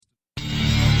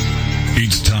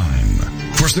It's time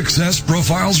for Success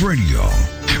Profiles Radio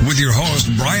with your host,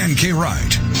 Brian K.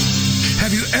 Wright.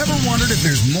 Have you ever wondered if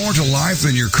there's more to life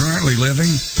than you're currently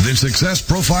living? Then Success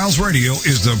Profiles Radio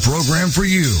is the program for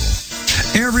you.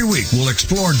 Every week, we'll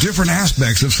explore different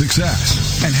aspects of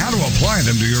success and how to apply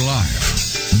them to your life.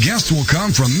 Guests will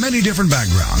come from many different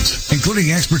backgrounds,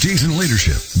 including expertise in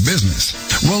leadership, business,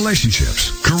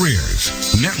 relationships, careers,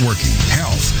 networking,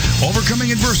 health,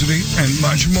 overcoming adversity, and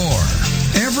much more.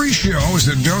 Every show is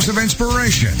a dose of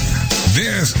inspiration.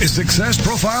 This is Success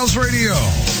Profiles Radio.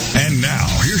 And now,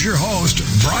 here's your host,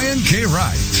 Brian K.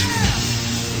 Wright.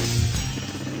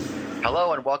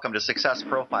 Hello and welcome to Success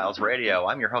Profiles Radio.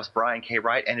 I'm your host, Brian K.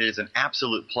 Wright, and it is an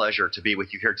absolute pleasure to be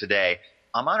with you here today.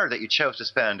 I'm honored that you chose to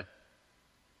spend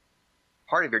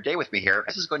part of your day with me here.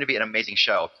 This is going to be an amazing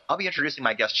show. I'll be introducing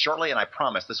my guest shortly, and I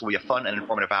promise this will be a fun and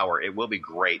informative hour. It will be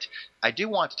great. I do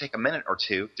want to take a minute or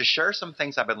two to share some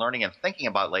things I've been learning and thinking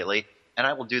about lately, and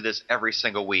I will do this every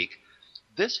single week.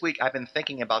 This week, I've been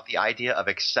thinking about the idea of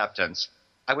acceptance.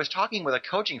 I was talking with a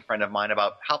coaching friend of mine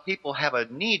about how people have a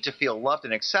need to feel loved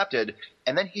and accepted,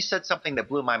 and then he said something that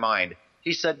blew my mind.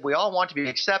 He said, we all want to be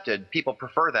accepted. People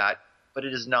prefer that, but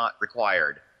it is not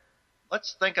required.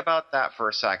 Let's think about that for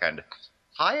a second.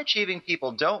 High-achieving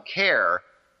people don't care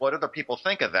what other people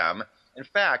think of them. In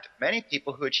fact, many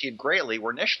people who achieve greatly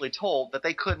were initially told that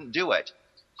they couldn't do it.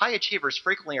 High achievers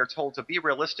frequently are told to be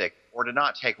realistic or to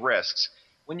not take risks.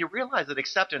 When you realize that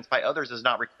acceptance by others is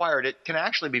not required, it can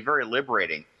actually be very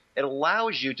liberating. It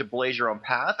allows you to blaze your own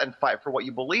path and fight for what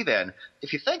you believe in.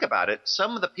 If you think about it,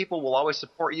 some of the people will always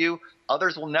support you,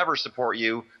 others will never support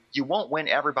you. You won't win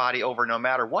everybody over no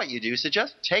matter what you do, so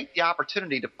just take the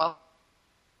opportunity to follow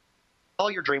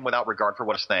your dream without regard for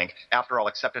what others think. After all,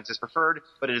 acceptance is preferred,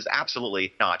 but it is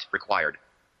absolutely not required.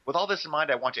 With all this in mind,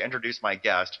 I want to introduce my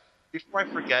guest. Before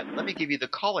I forget, let me give you the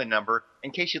call-in number in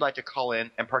case you'd like to call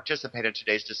in and participate in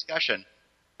today's discussion.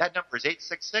 That number is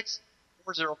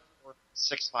 866-404-6519.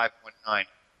 Once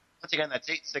again, that's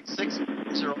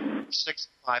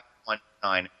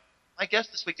 866-404-6519. My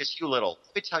guest this week is Hugh Liddle.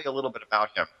 Let me tell you a little bit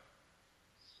about him.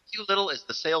 Hugh Liddle is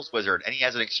the sales wizard, and he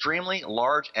has an extremely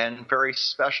large and very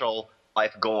special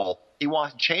life goal. He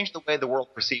wants to change the way the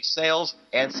world perceives sales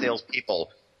and salespeople.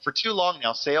 For too long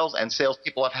now, sales and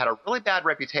salespeople have had a really bad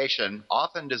reputation,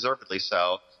 often deservedly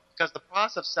so, because the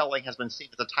process of selling has been seen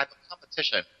as a type of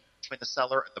competition between the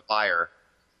seller and the buyer.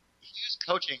 Hugh's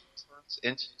coaching turns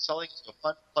into selling into a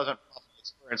fun, pleasant, profitable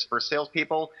experience for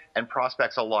salespeople and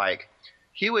prospects alike.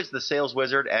 Hugh is the sales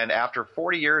wizard, and after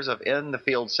 40 years of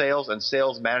in-the-field sales and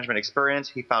sales management experience,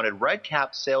 he founded Red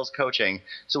Cap Sales Coaching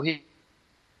so he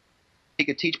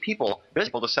could teach people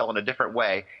to sell in a different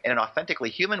way, in an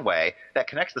authentically human way that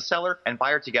connects the seller and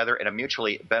buyer together in a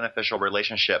mutually beneficial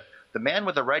relationship. The man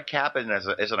with the red cap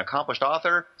is an accomplished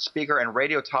author, speaker, and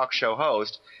radio talk show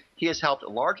host. He has helped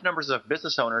large numbers of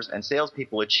business owners and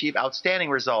salespeople achieve outstanding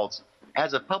results.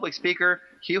 As a public speaker,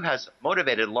 Hugh has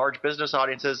motivated large business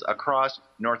audiences across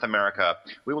North America.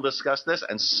 We will discuss this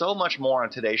and so much more on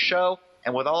today's show.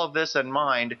 And with all of this in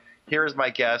mind, here is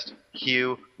my guest,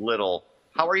 Hugh Liddle.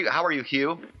 How are you,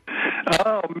 Hugh?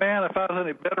 Oh, man, if I was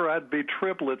any better, I'd be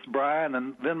triplets, Brian,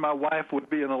 and then my wife would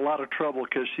be in a lot of trouble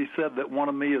because she said that one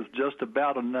of me is just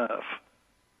about enough.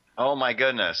 Oh, my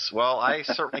goodness. Well, I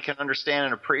certainly can understand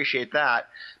and appreciate that.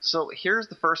 So here's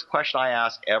the first question I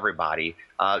ask everybody.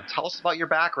 Tell us about your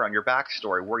background, your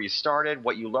backstory, where you started,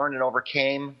 what you learned and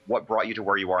overcame, what brought you to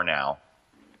where you are now.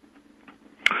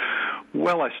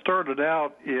 Well, I started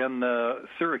out in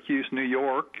Syracuse, New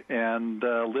York, and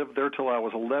lived there till I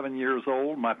was 11 years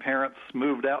old. My parents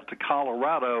moved out to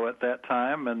Colorado at that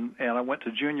time, and I went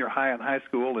to junior high and high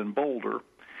school in Boulder.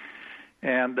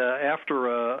 And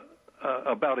after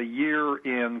about a year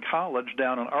in college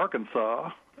down in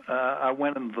Arkansas, I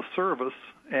went into the service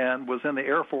and was in the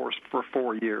Air Force for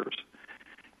 4 years.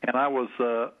 And I was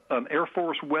an Air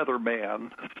Force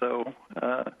weatherman, so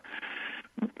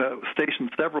stationed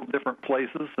several different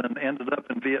places and ended up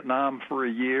in Vietnam for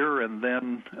a year and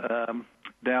then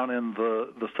down in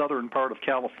the southern part of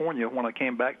California when I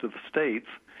came back to the States.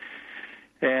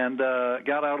 And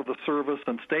got out of the service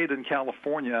and stayed in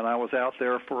California, and I was out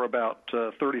there for about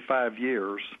 35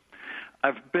 years.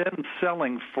 I've been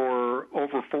selling for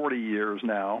over 40 years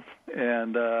now,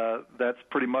 and that's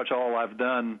pretty much all I've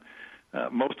done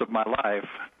most of my life,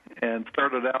 and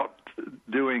started out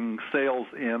doing sales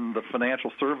in the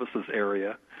financial services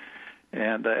area,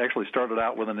 and actually started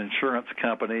out with an insurance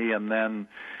company and then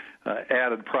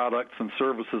added products and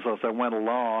services as I went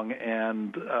along,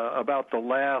 and about the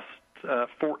last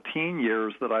 14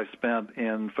 years that I spent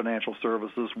in financial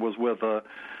services was with a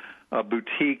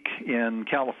boutique in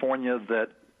California that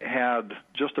had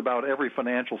just about every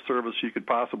financial service you could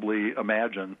possibly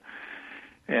imagine.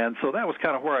 And so that was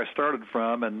kind of where I started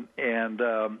from, and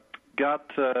got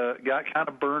kind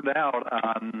of burned out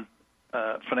on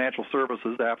financial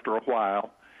services after a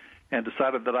while, and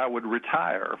decided that I would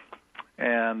retire.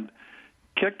 And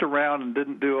kicked around and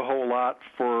didn't do a whole lot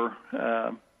for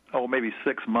maybe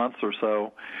 6 months or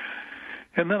so.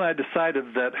 And then I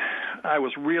decided that I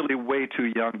was really way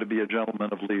too young to be a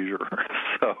gentleman of leisure.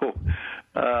 So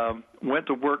went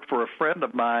to work for a friend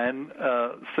of mine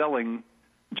selling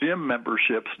gym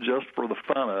memberships just for the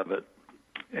fun of it.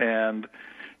 And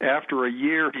after a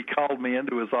year, he called me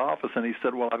into his office and he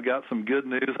said, well, I've got some good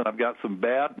news and I've got some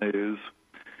bad news.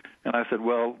 And I said,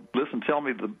 well, listen, tell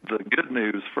me the good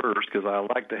news first, because I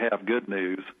like to have good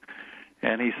news.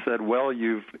 And he said, well,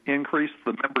 you've increased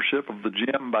the membership of the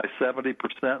gym by 70%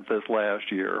 this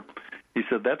last year. He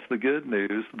said, that's the good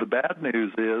news. The bad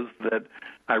news is that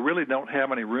I really don't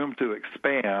have any room to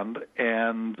expand,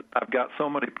 and I've got so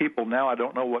many people now I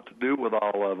don't know what to do with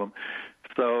all of them.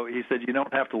 So he said, you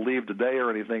don't have to leave today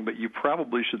or anything, but you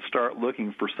probably should start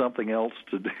looking for something else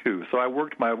to do. So I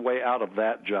worked my way out of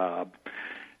that job.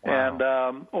 Wow.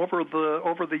 And over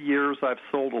the years, I've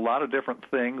sold a lot of different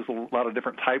things, a lot of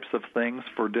different types of things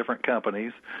for different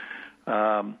companies.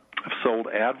 I've sold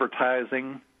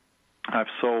advertising. I've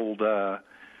sold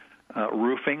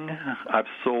roofing. I've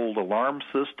sold alarm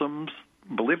systems.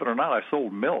 Believe it or not, I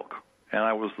sold milk, and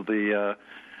I was the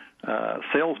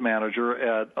sales manager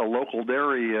at a local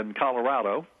dairy in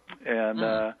Colorado,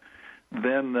 and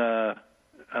then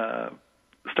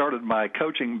started my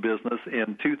coaching business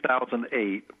in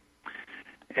 2008,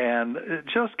 and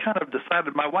just kind of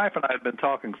decided, my wife and I had been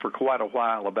talking for quite a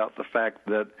while about the fact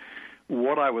that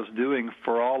what I was doing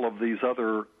for all of these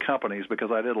other companies, because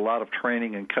I did a lot of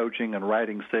training and coaching and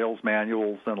writing sales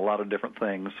manuals and a lot of different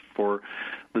things for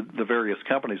the various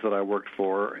companies that I worked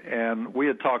for, and we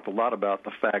had talked a lot about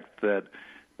the fact that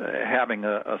having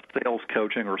a sales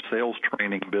coaching or sales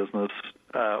training business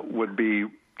would be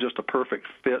just a perfect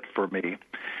fit for me.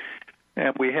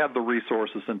 And we had the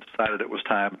resources and decided it was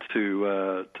time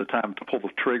to pull the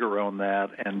trigger on that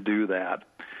and do that.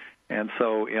 And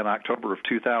so in October of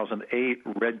 2008,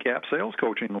 Red Cap Sales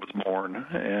Coaching was born.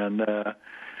 And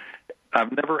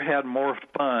I've never had more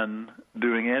fun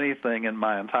doing anything in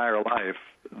my entire life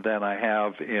than I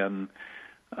have in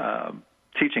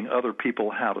teaching other people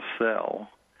how to sell.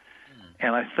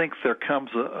 And I think there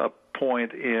comes a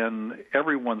point in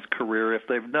everyone's career, if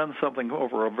they've done something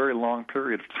over a very long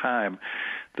period of time,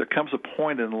 there comes a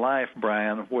point in life,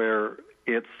 Brian, where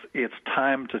it's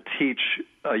time to teach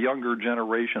a younger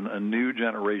generation, a new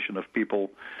generation of people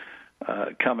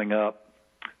coming up,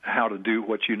 how to do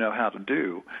what you know how to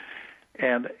do.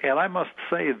 And I must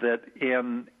say that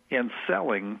in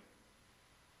selling,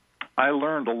 I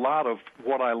learned a lot of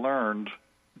what I learned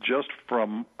just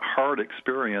from hard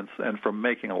experience and from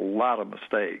making a lot of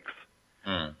mistakes.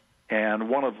 And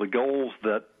one of the goals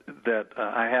that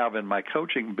I have in my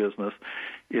coaching business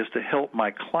is to help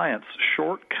my clients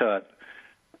shortcut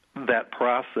that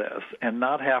process and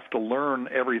not have to learn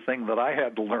everything that I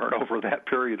had to learn over that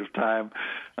period of time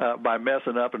by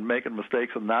messing up and making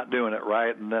mistakes and not doing it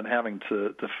right and then having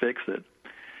to fix it.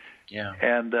 Yeah.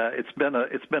 And it's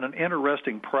been an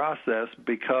interesting process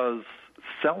because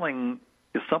selling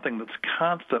is something that's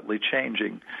constantly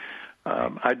changing.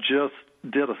 I just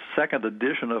did a second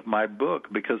edition of my book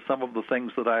because some of the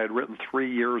things that I had written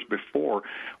 3 years before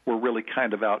were really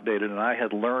kind of outdated, and I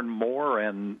had learned more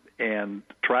and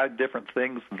tried different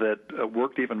things that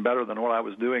worked even better than what I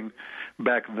was doing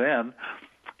back then.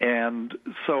 And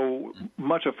so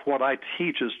much of what I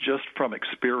teach is just from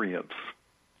experience.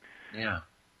 Yeah.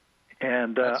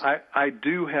 And I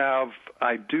do have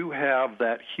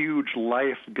that huge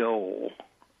life goal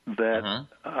that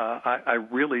I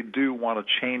really do want to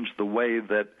change the way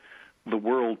that the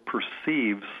world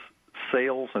perceives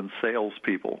sales and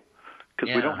salespeople,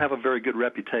 because we don't have a very good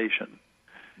reputation.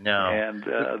 No. And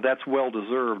that's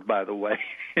well-deserved, by the way,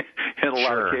 in a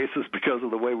lot of cases because of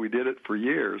the way we did it for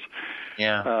years.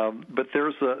 Yeah. But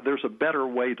there's a better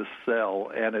way to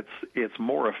sell, and it's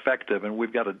more effective. And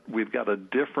we've got a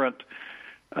different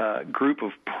group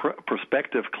of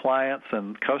prospective clients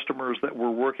and customers that we're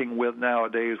working with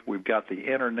nowadays. We've got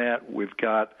the Internet. We've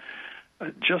got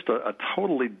just a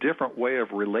totally different way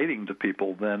of relating to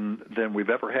people than we've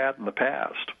ever had in the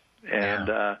past. And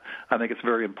I think it's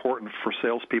very important for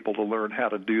salespeople to learn how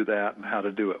to do that and how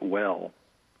to do it well.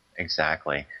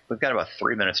 Exactly. We've got about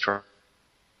 3 minutes to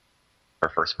our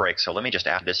first break, so let me just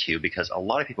add this, Hugh, because a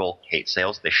lot of people hate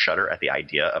sales. They shudder at the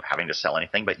idea of having to sell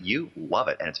anything, but you love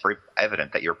it, and it's very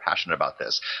evident that you're passionate about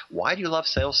this. Why do you love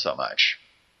sales so much?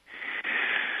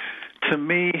 To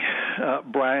me,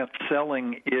 Brian,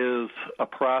 selling is a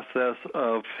process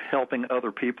of helping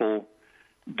other people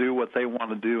do what they want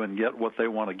to do and get what they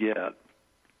want to get.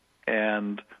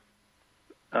 And,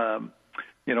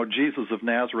 Jesus of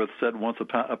Nazareth said once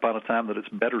upon a time that it's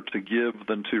better to give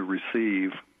than to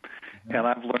receive. Mm-hmm. And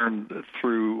I've learned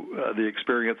through the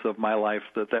experience of my life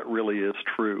that really is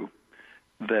true,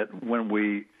 that when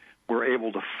we're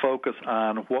able to focus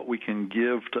on what we can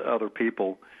give to other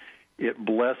people, it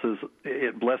blesses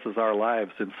our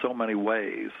lives in so many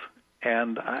ways.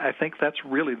 And I think that's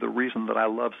really the reason that I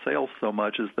love sales so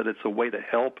much, is that it's a way to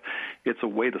help, it's a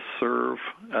way to serve,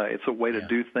 it's a way to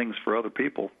do things for other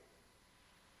people.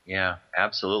 Yeah,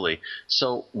 absolutely.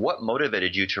 So what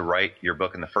motivated you to write your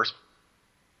book in the first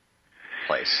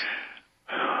place?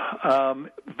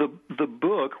 The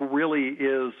book really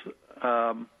is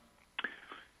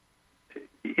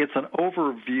it's an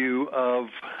overview of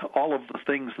all of the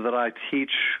things that I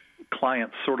teach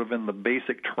clients sort of in the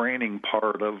basic training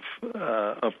part of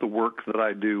the work that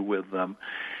I do with them.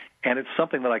 And it's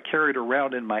something that I carried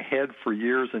around in my head for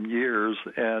years and years,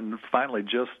 and finally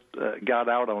just got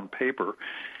out on paper.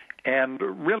 And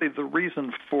really the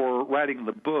reason for writing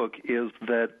the book is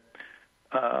that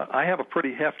I have a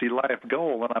pretty hefty life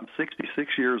goal, and I'm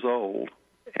 66 years old.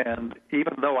 And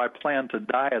even though I plan to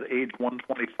die at age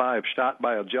 125, shot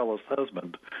by a jealous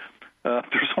husband,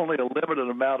 there's only a limited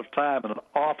amount of time and an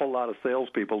awful lot of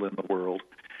salespeople in the world.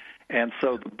 And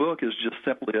so the book is just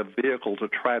simply a vehicle to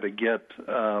try to get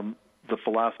the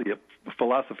philosophy of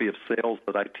sales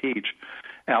that I teach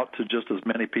out to just as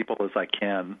many people as I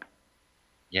can.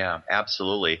 Yeah,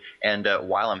 absolutely. And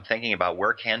while I'm thinking about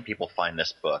where can people find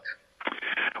this book?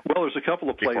 Well, there's a couple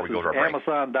of places.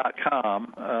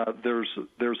 Amazon.com.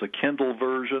 There's a Kindle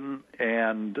version,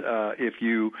 and if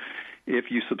you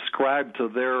subscribe to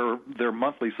their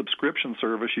monthly subscription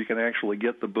service, you can actually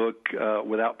get the book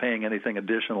without paying anything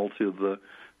additional to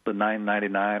the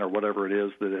 $9.99 or whatever it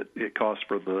is that it costs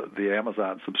for the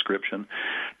Amazon subscription.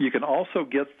 You can also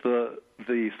get the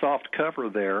soft cover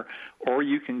there, or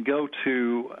you can go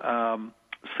to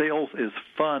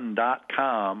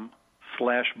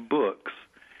salesisfun.com/books,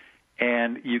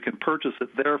 and you can purchase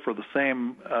it there for the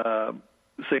same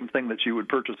thing that you would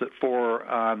purchase it for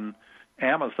on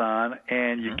Amazon,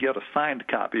 and you get a signed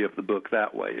copy of the book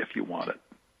that way if you want it.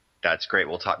 That's great.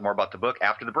 We'll talk more about the book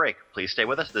after the break. Please stay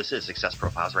with us. This is Success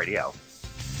Profiles Radio.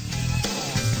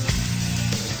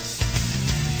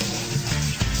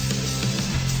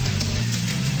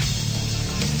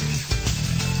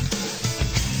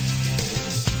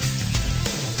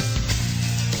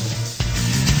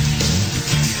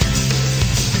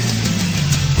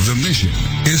 The mission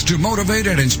is to motivate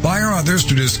and inspire others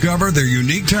to discover their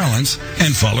unique talents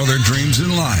and follow their dreams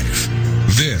in life.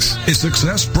 This is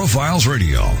Success Profiles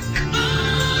Radio.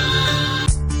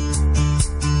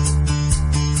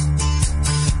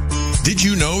 Did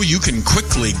you know you can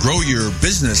quickly grow your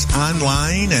business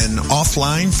online and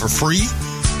offline for free?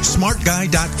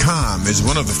 SmartGuy.com is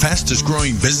one of the fastest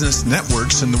growing business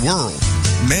networks in the world,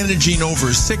 managing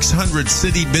over 600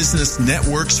 city business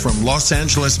networks from Los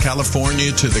Angeles,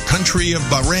 California to the country of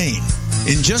Bahrain.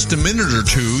 In just a minute or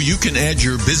two, you can add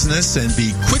your business and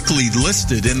be quickly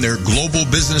listed in their global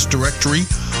business directory,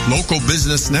 local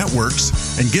business networks,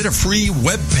 and get a free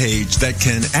web page that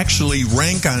can actually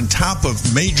rank on top of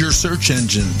major search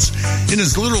engines in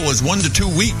as little as 1 to 2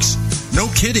 weeks. No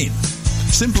kidding.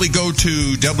 Simply go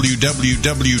to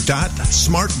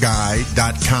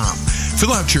www.smartguy.com.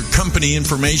 Fill out your company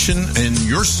information and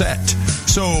you're set.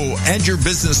 So add your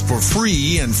business for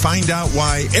free and find out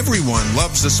why everyone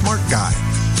loves a smart guy.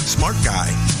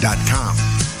 smartguy.com.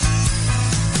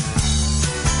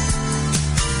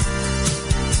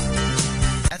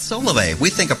 At Solivay, we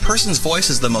think a person's voice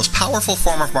is the most powerful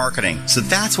form of marketing, so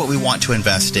that's what we want to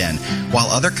invest in. While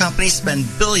other companies spend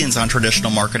billions on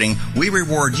traditional marketing, we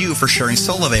reward you for sharing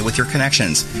Solivay with your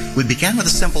connections. We began with a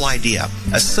simple idea.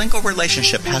 A single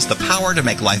relationship has the power to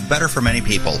make life better for many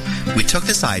people. We took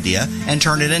this idea and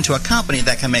turned it into a company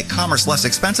that can make commerce less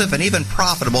expensive and even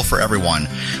profitable for everyone.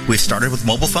 We've started with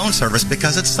mobile phone service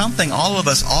because it's something all of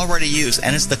us already use,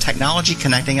 and it's the technology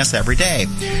connecting us every day.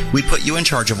 We put you in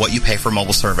charge of what you pay for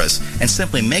mobile service, and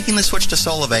simply making the switch to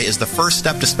Solivay is the first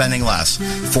step to spending less.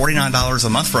 $49 a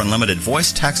month for unlimited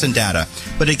voice, text, and data.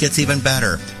 But it gets even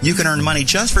better. You can earn money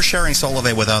just for sharing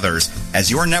Solivay with others.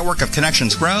 As your network of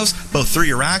connections grows, both through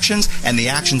your actions and the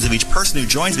actions of each person who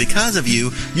joins because of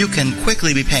you, you can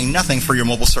quickly be paying nothing for your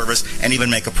mobile service and even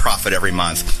make a profit every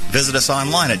month. Visit us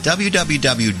online at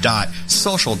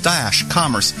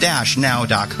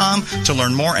www.social-commerce-now.com to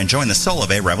learn more and join the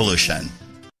Solivay revolution.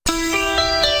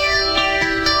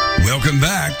 Welcome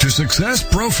back to Success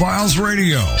Profiles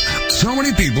Radio. So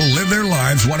many people live their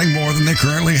lives wanting more than they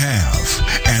currently have.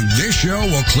 And this show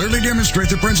will clearly demonstrate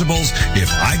the principles,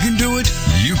 if I can do it,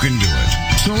 you can do it.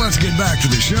 So let's get back to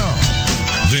the show.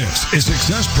 This is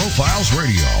Success Profiles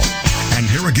Radio. And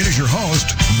here again is your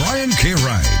host, Brian K.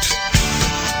 Wright.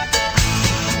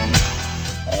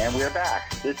 And we're back.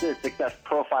 This is Success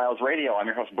Profiles Radio. I'm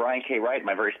your host, Brian K. Wright.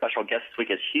 My very special guest this week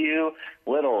is Hugh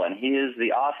Liddle, and he is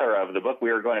the author of the book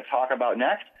we are going to talk about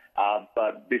next.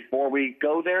 But before we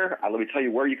go there, let me tell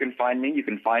you where you can find me. You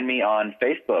can find me on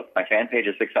Facebook. My fan page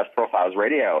is Success Profiles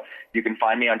Radio. You can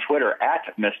find me on Twitter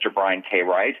at Mr. Brian K.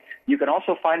 Wright. You can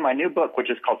also find my new book,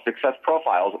 which is called Success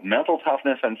Profiles, Mental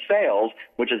Toughness and Sales,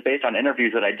 which is based on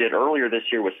interviews that I did earlier this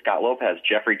year with Scott Lopez,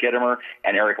 Jeffrey Gittimer,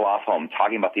 and Eric Lofholm,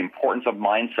 talking about the importance of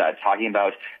mindset, talking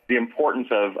about the importance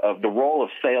of the role of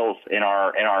sales in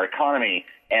our economy,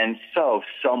 and so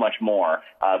much more.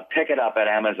 Pick it up at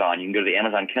Amazon. You can go to the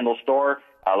Amazon Kindle store,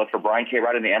 look for Brian K.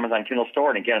 Wright in the Amazon Kindle store,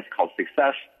 and again, it's called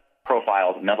Success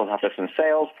Profiles, Mental Toughness and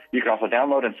Sales. You can also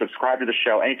download and subscribe to the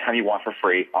show anytime you want for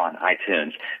free on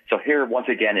iTunes. So here, once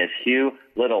again, is Hugh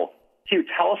Liddle. Hugh,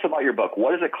 tell us about your book.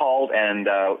 What is it called, and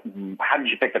how did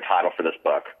you pick the title for this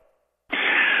book?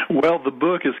 Well, the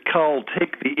book is called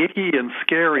Take the Icky and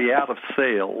Scary Out of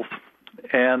Sales,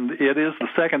 and it is the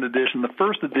second edition. The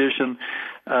first edition,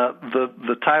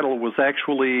 the title was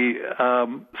actually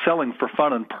Selling for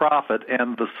Fun and Profit,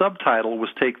 and the subtitle was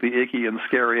Take the Icky and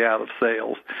Scary Out of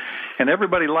Sales. And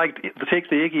everybody liked to Take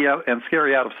the Icky out and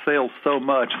Scary Out of Sales so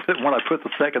much that when I put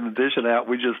the second edition out,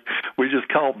 we just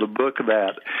called the book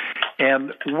that.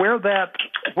 And where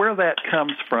that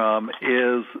comes from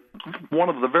is one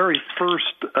of the very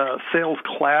first sales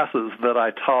classes that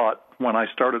I taught when I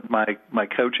started my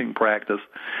coaching practice.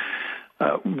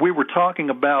 We were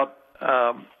talking about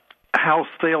how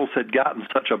sales had gotten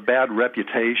such a bad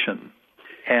reputation,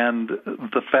 and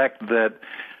the fact that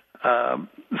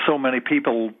so many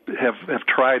people have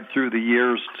tried through the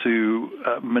years to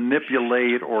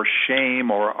manipulate or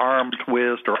shame or arm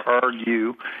twist or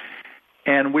argue.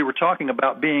 And we were talking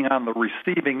about being on the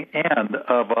receiving end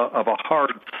of a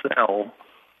hard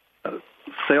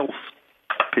sales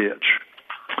pitch.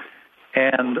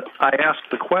 And I asked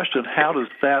the question, how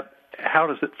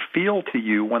does it feel to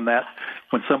you when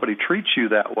somebody treats you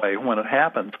that way, when it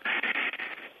happens?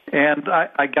 And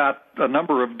I got a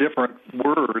number of different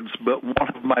words, but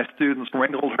one of my students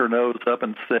wrinkled her nose up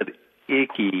and said,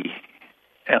 icky.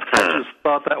 And I just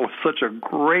thought that was such a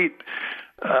great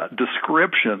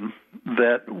description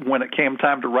that when it came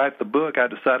time to write the book, I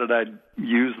decided I'd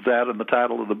use that in the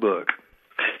title of the book.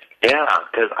 Yeah,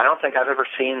 because I don't think I've ever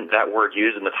seen that word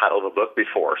used in the title of a book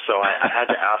before, so I had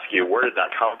to ask you, where did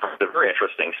that come from? It's a very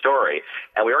interesting story,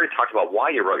 and we already talked about why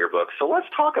you wrote your book, so let's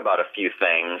talk about a few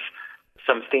things,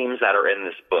 some themes that are in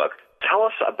this book. Tell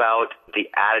us about the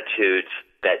attitudes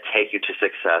that take you to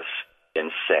success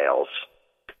in sales.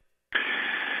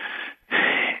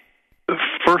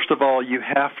 First of all, you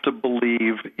have to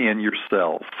believe in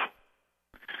yourself.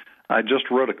 I just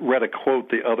read a quote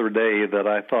the other day that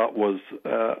I thought was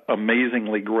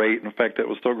amazingly great. In fact, it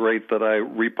was so great that I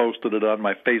reposted it on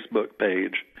my Facebook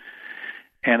page.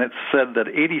 And it said that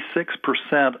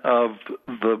 86%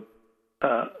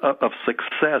 of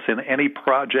success in any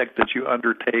project that you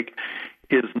undertake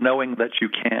is knowing that you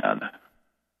can.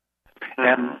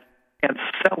 And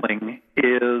selling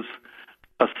is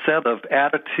a set of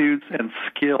attitudes and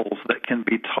skills that can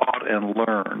be taught and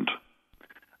learned.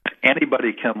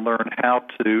 Anybody can learn how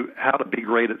to be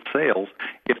great at sales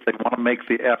if they want to make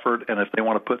the effort and if they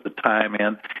want to put the time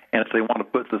in and if they want to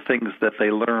put the things that they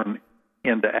learn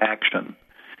into action.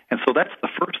 And so that's the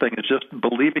first thing, is just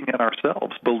believing in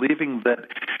ourselves, believing that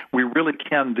we really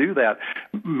can do that.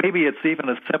 Maybe it's even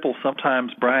as simple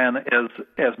sometimes, Brian,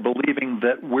 as believing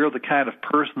that we're the kind of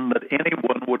person that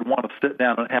anyone would want to sit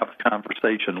down and have a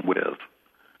conversation with.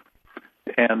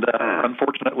 And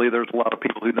unfortunately, there's a lot of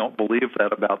people who don't believe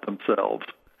that about themselves.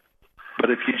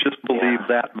 But if you just believe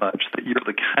that much, that you're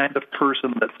the kind of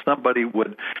person that somebody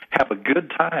would have a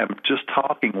good time just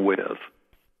talking with,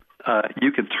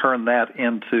 you can turn that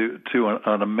into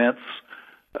an immense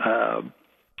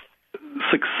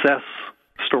success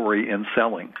story in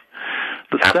selling.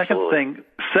 The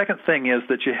second thing is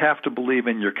that you have to believe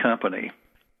in your company.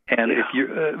 And if you,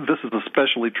 this is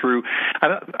especially true.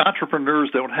 Entrepreneurs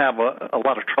don't have a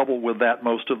lot of trouble with that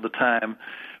most of the time,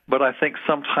 but I think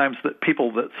sometimes that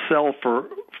people that sell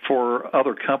for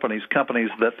other companies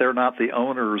that they're not the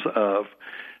owners of,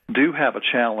 do have a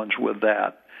challenge with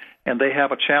that. and they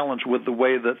have a challenge with the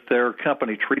way that their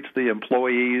company treats the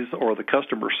employees or the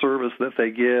customer service that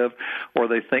they give, or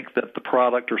they think that the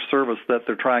product or service that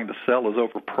they're trying to sell is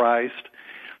overpriced.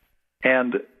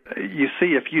 And you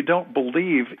see, if you don't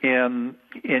believe in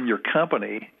your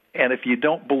company, and if you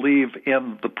don't believe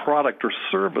in the product or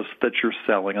service that you're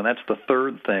selling, and that's the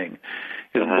third thing,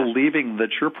 is believing that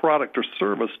your product or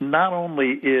service not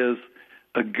only is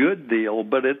a good deal,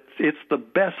 but it's the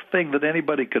best thing that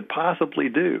anybody could possibly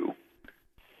do.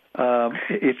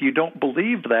 If you don't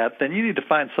believe that, then you need to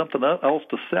find something else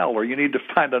to sell, or you need to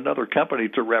find another company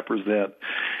to represent.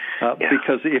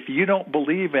 Because if you don't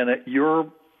believe in it,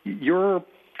 your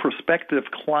prospective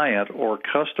client or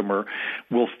customer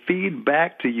will feed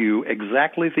back to you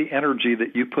exactly the energy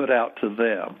that you put out to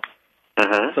them.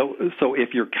 So if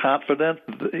you're confident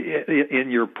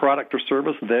in your product or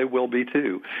service, they will be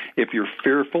too. If you're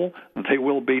fearful, they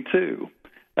will be too.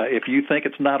 If you think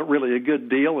it's not really a good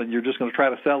deal and you're just going to try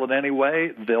to sell it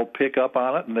anyway, they'll pick up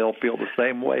on it and they'll feel the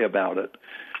same way about it.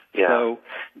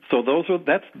 So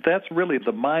that's really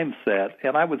the mindset.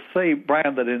 And I would say,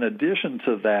 Brian, that in addition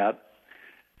to that,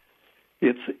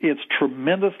 it's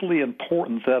tremendously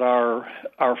important that our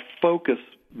focus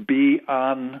be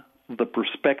on the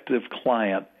prospective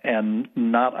client and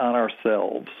not on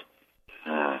ourselves.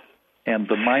 And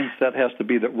the mindset has to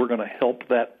be that we're going to help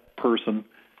that person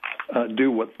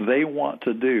do what they want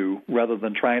to do rather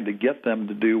than trying to get them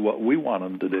to do what we want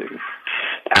them to do.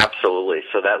 Absolutely.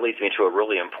 So that leads me to a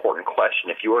really important question.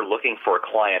 If you are looking for a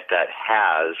client that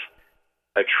has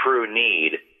a true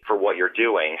need for what you're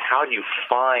doing, how do you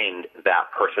find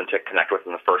that person to connect with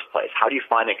in the first place? How do you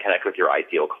find and connect with your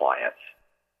ideal clients?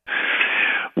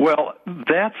 Well,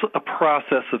 that's a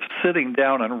process of sitting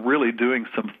down and really doing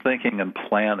some thinking and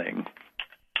planning.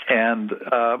 And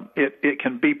it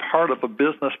can be part of a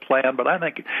business plan, but I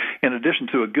think in addition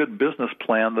to a good business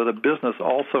plan, that a business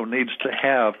also needs to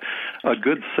have a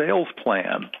good sales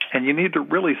plan. And you need to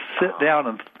really sit down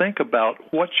and think about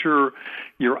what your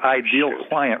ideal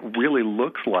client really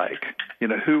looks like. You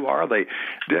know, who are they?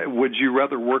 Would you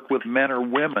rather work with men or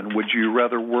women? Would you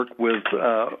rather work with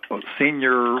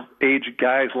senior-age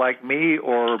guys like me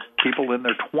or people in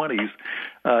their 20s?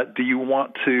 Do you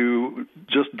want to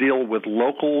just deal with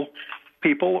local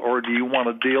people, or do you want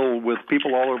to deal with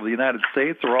people all over the United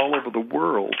States or all over the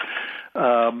world?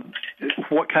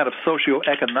 What kind of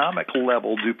socioeconomic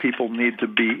level do people need to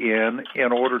be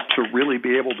in order to really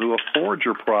be able to afford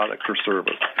your product or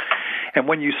service? And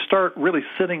when you start really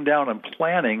sitting down and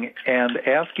planning and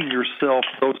asking yourself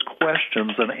those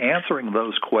questions and answering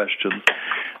those questions,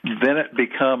 then it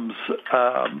becomes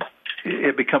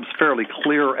fairly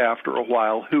clear after a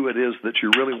while who it is that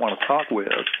you really want to talk with.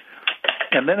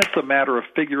 And then it's a matter of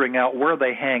figuring out where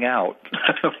they hang out.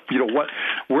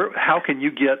 How can you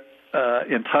get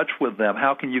in touch with them?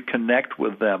 How can you connect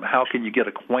with them? How can you get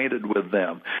acquainted with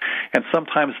them? And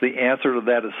sometimes the answer to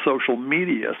that is social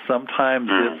media. Sometimes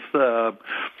it's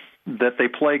that they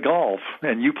play golf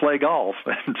and you play golf,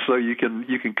 and so you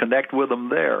can connect with them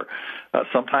there.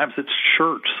 Sometimes it's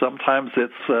church. Sometimes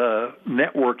it's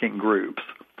networking groups.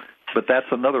 But that's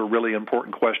another really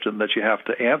important question that you have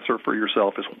to answer for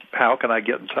yourself is, how can I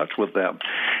get in touch with them?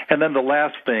 And then the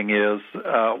last thing is,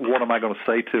 what am I going to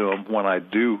say to them when I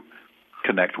do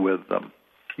connect with them?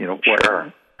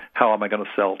 How am I going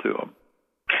to sell to them?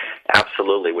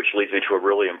 Absolutely, which leads me to a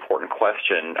really important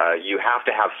question. You have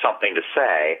to have something to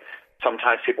say.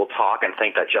 Sometimes people talk and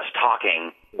think that just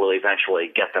talking will eventually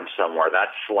get them somewhere.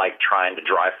 That's like trying to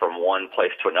drive from one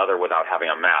place to another without having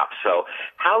a map. So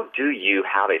how do you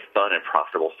have a fun and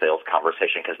profitable sales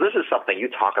conversation? Because this is something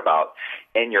you talk about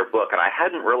in your book, and I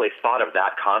hadn't really thought of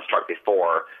that construct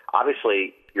before.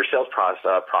 Obviously, your sales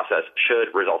process should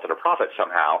result in a profit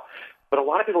somehow, but a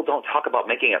lot of people don't talk about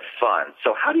making it fun.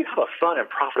 So how do you have a fun and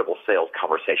profitable sales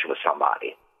conversation with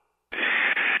somebody?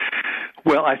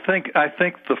 Well, I think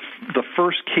the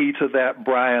first key to that,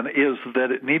 Brian, is that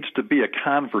it needs to be a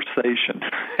conversation,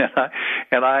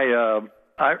 and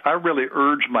I really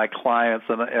urge my clients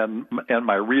and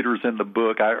my readers in the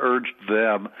book. I urge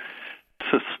them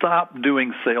to stop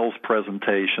doing sales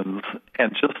presentations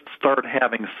and just start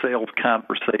having sales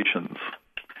conversations.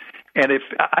 And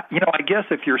I guess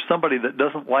if you're somebody that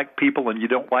doesn't like people and you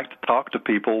don't like to talk to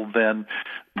people, then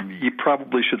you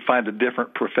probably should find a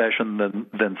different profession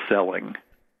than selling.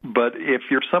 But if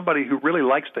you're somebody who really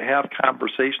likes to have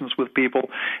conversations with people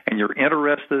and you're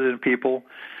interested in people,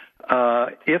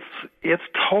 it's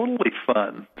totally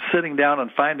fun sitting down and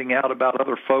finding out about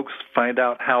other folks, find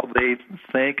out how they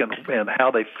think and how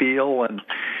they feel,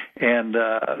 and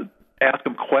ask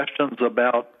them questions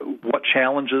about what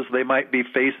challenges they might be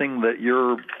facing that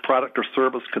your product or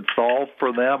service could solve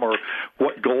for them, or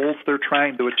what goals they're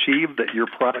trying to achieve that your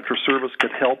product or service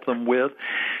could help them with.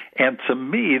 And to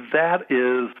me,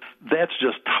 that's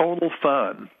just total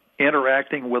fun,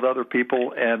 interacting with other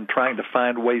people and trying to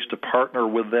find ways to partner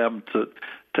with them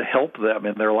to help them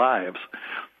in their lives.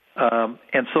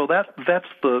 And so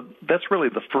that's really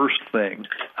the first thing,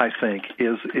 I think,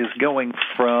 is going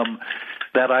from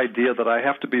that idea that I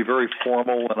have to be very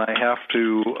formal and I have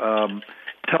to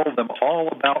tell them all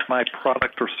about my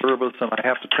product or service, and I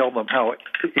have to tell them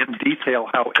in detail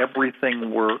how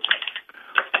everything works,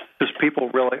 because people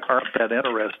really aren't that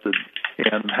interested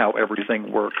in how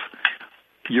everything works.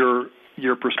 Your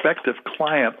prospective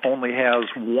client only has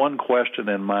one question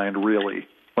in mind, really,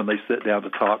 when they sit down to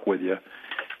talk with you,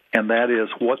 and that is,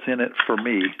 what's in it for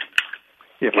me?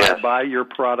 If I buy your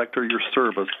product or your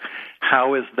service,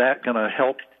 how is that going to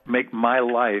help make my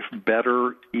life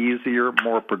better, easier,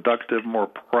 more productive, more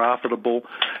profitable,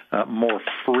 more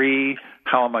free?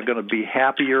 How am I going to be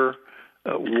happier?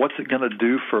 What's it going to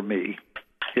do for me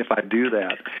if I do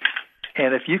that?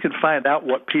 And if you can find out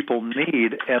what people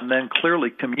need and then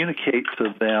clearly communicate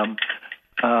to them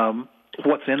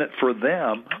what's in it for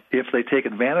them if they take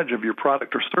advantage of your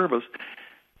product or service,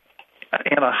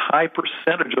 and a high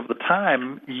percentage of the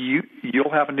time,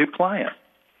 you'll have a new client.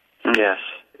 Yes.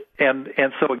 And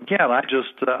so again,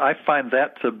 I find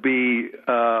that to be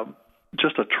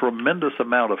just a tremendous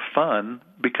amount of fun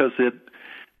because it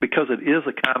is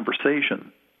a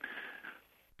conversation.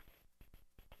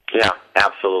 Yeah,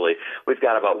 absolutely. We've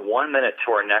got about 1 minute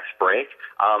to our next break.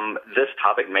 This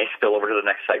topic may spill over to the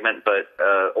next segment, but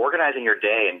organizing your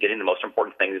day and getting the most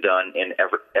important things done in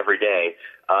every day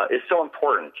is so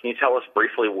important. Can you tell us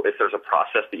briefly if there's a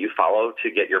process that you follow to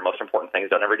get your most important things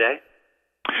done every day?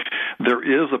 There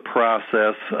is a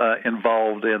process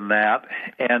involved in that,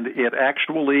 and it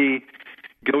actually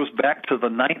goes back to the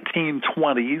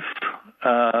 1920s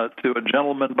to a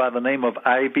gentleman by the name of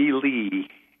Ivy Lee.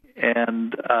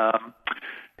 And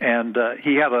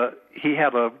he had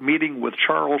a meeting with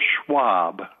Charles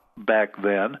Schwab back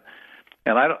then,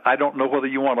 and I don't know whether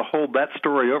you want to hold that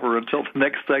story over until the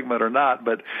next segment or not,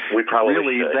 but we probably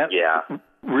should.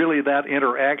 Really that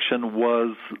interaction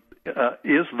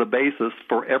is the basis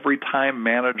for every time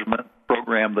management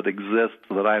program that exists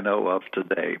that I know of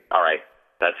today. All right.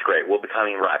 That's great. We'll be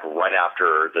coming back right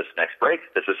after this next break.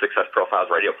 This is Success Profiles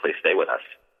Radio. Please stay with us.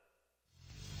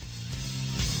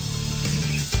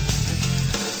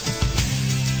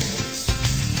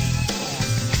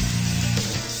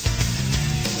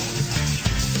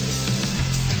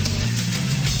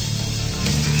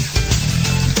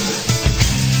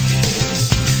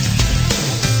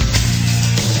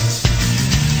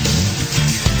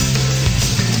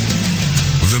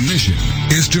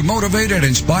 Is to motivate and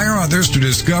inspire others to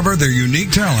discover their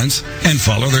unique talents and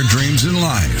follow their dreams in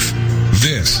life.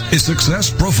 This is Success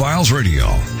Profiles Radio.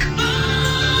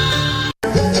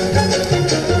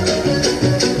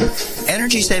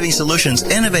 Energy Saving Solutions'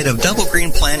 innovative Double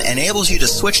Green Plan enables you to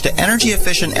switch to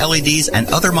energy-efficient LEDs and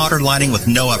other modern lighting with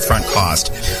no upfront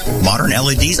cost. Modern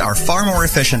LEDs are far more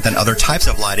efficient than other types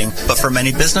of lighting, but for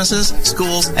many businesses,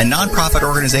 schools, and nonprofit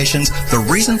organizations, the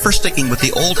reason for sticking with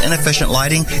the old inefficient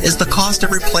lighting is the cost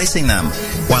of replacing them.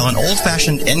 While an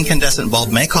old-fashioned incandescent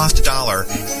bulb may cost $1,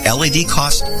 LED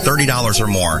costs $30 or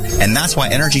more, and that's why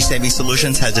Energy Saving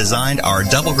Solutions has designed our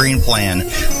Double Green Plan.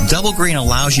 Double Green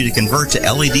allows you to convert to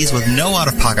LEDs with no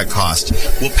out-of-pocket cost.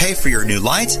 We'll pay for your new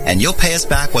lights, and you'll pay us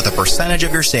back with a percentage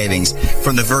of your savings.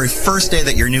 From the very first day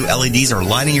that your new LEDs are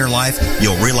lighting your life,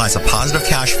 you'll realize a positive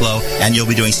cash flow, and you'll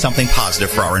be doing something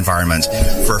positive for our environment.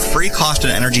 For a free cost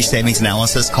and energy savings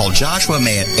analysis, call Joshua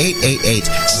May at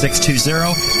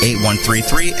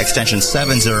 888-620-8133, extension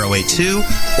 7082,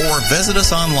 or visit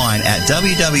us online at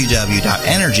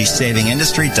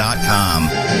www.energysavingindustry.com.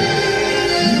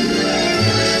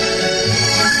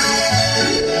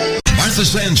 Martha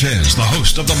Sanchez, the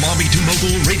host of the Mommy to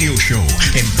Mogul radio show,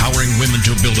 empowering women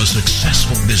to build a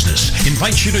successful business,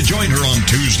 invites you to join her on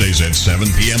Tuesdays at 7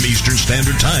 p.m. Eastern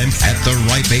Standard Time. At the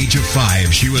ripe age of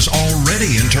 5, she was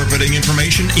already interpreting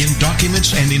information in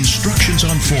documents and instructions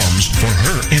on forms for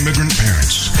her immigrant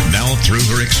parents. Now, through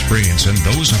her experience and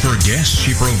those of her guests,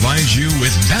 she provides you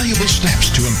with valuable steps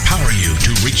to empower you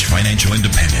to reach financial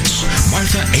independence.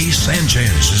 Martha A.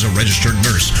 Sanchez is a registered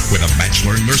nurse with a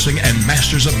Bachelor in Nursing and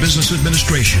Master's of Business Administration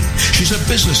administration. She's a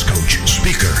business coach,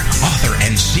 speaker, author,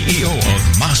 and CEO of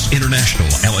Moss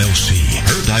International, LLC.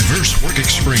 Her diverse work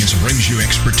experience brings you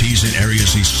expertise in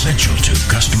areas essential to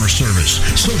customer service,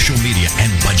 social media, and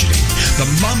budgeting. The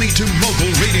Mommy to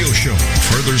Mogul radio show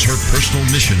furthers her personal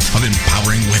mission of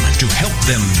empowering women to help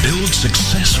them build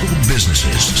successful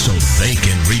businesses so they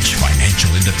can reach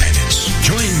financial independence.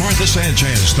 Join Martha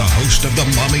Sanchez, the host of the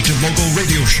Mommy to Mogul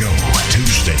radio show,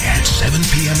 Tuesday at 7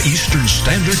 p.m. Eastern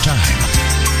Standard Time.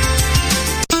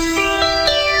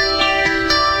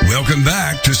 Welcome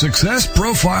back to Success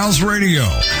Profiles Radio.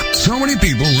 So many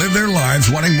people live their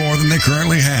lives wanting more than they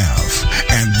currently have.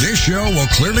 And this show will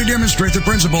clearly demonstrate the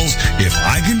principles, if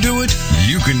I can do it,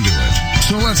 you can do it.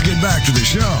 So let's get back to the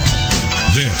show.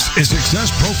 This is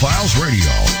Success Profiles Radio.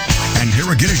 And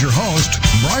here again is your host,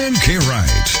 Brian K.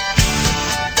 Wright.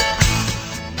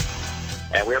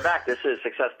 And we're back. This is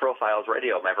Success Profiles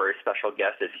Radio. My very special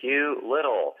guest is Hugh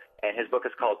Liddle, and his book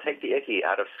is called Take the Icky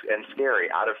Out of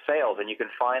Sales, and you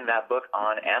can find that book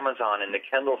on Amazon in the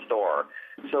Kindle store.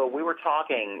 So we were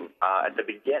talking at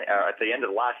the end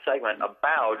of the last segment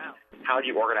about how do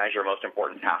you organize your most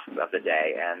important tasks of the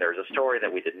day, and there's a story that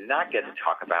we did not get to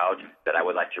talk about that I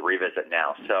would like to revisit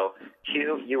now. So,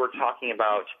 Hugh, you were talking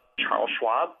about Charles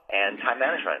Schwab and time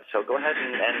management. So go ahead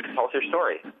and tell us your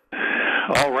story.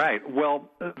 All right. Well,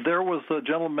 there was a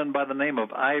gentleman by the name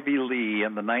of Ivy Lee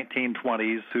in the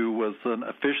 1920s who was an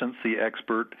efficiency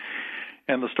expert.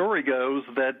 And the story goes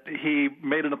that he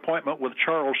made an appointment with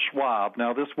Charles Schwab.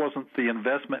 Now, this wasn't the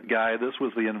investment guy. This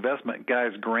was the investment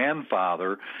guy's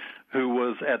grandfather, who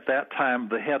was at that time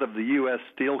the head of the U.S.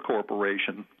 Steel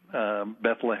Corporation,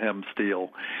 Bethlehem Steel.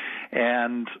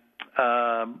 And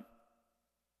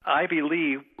Ivy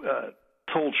Lee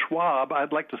told Schwab,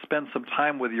 I'd like to spend some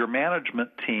time with your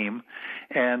management team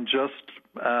and just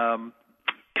kind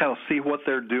of see what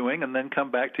they're doing and then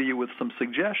come back to you with some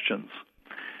suggestions.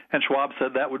 And Schwab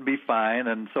said that would be fine.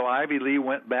 And so Ivy Lee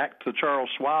went back to Charles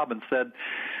Schwab and said,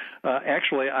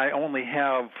 actually, I only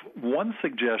have one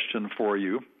suggestion for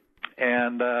you.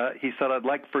 And he said, I'd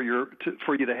like for you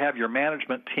to have your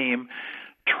management team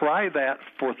try that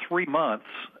for 3 months.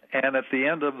 And at the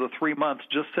end of the 3 months,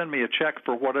 just send me a check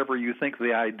for whatever you think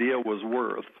the idea was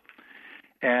worth.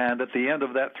 And at the end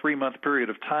of that 3-month period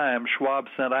of time, Schwab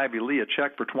sent Ivy Lee a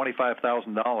check for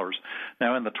 $25,000.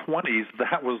 Now, in the 20s,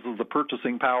 that was the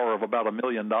purchasing power of about $1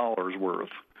 million worth.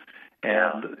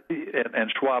 And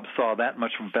Schwab saw that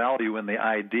much value in the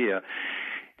idea.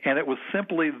 And it was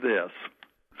simply this: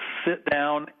 sit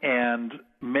down and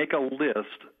make a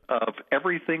list of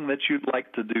everything that you'd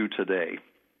like to do today.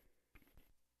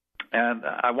 And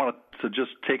I want to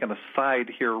just take an aside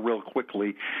here real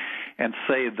quickly and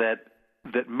say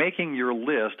that making your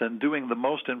list and doing the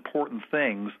most important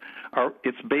things,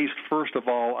 it's based first of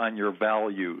all on your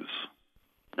values,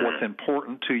 what's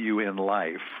important to you in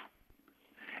life,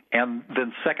 and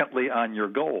then secondly on your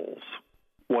goals.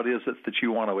 What is it that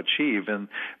you want to achieve in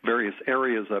various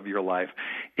areas of your life?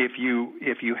 If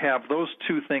you have those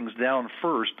two things down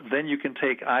first, then you can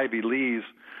take Ivy Lee's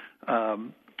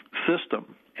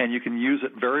system and you can use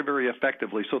it very, very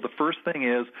effectively. So the first thing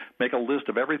is make a list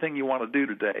of everything you want to do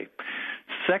today.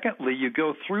 Secondly, you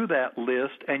go through that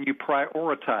list and you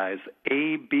prioritize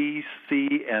A, B,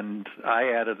 C, and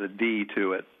I added a D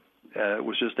to it. It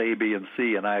was just A, B, and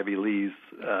C in Ivy Lee's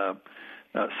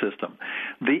system.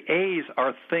 The A's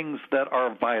are things that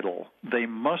are vital. They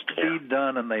must be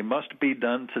done, and they must be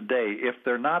done today. If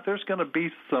they're not, there's going to be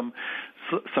some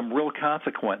real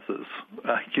consequences.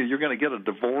 You're going to get a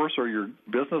divorce, or your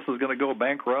business is going to go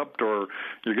bankrupt, or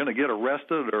you're going to get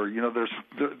arrested, or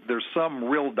there's some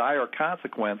real dire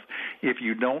consequence if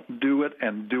you don't do it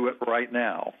and do it right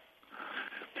now.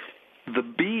 The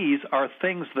B's are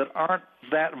things that aren't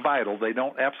that vital. They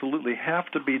don't absolutely have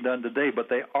to be done today, but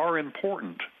they are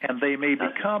important, and they may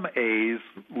become A's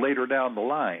later down the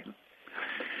line.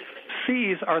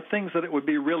 C's are things that it would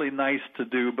be really nice to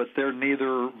do, but they're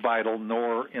neither vital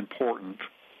nor important.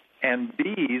 And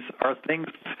B's are things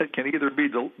that can either be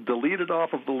deleted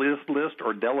off of the list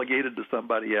or delegated to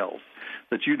somebody else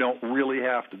that you don't really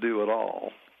have to do at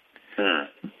all.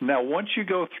 Now, once you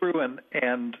go through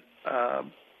and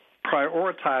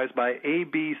prioritize by A,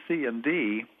 B, C, and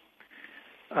D,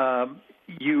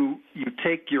 you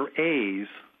take your A's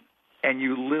and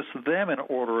you list them in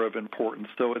order of importance.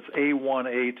 So it's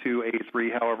A1, A2,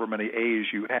 A3, however many A's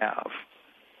you have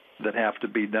that have to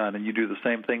be done. And you do the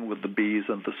same thing with the B's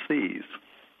and the C's.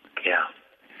 Yeah.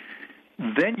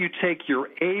 Then you take your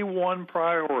A1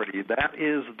 priority. That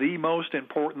is the most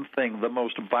important thing, the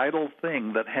most vital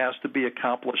thing that has to be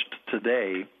accomplished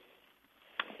today.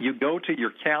 You go to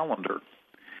your calendar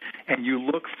and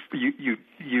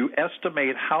you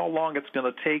estimate how long it's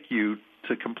going to take you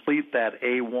to complete that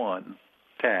A1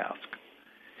 task.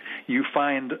 You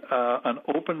find an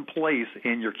open place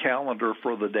in your calendar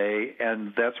for the day,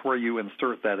 and that's where you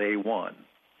insert that A1.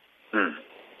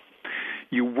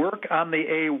 You work on the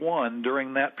A1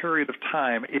 during that period of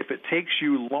time. If it takes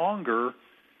you longer,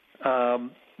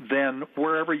 then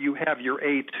wherever you have your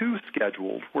A2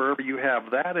 scheduled, wherever you have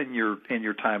that in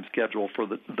your time schedule for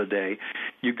the day,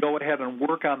 you go ahead and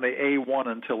work on the A1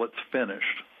 until it's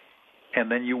finished. And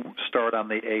then you start on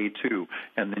the A2,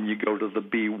 and then you go to the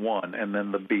B1, and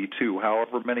then the B2,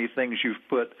 however many things you've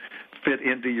fit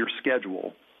into your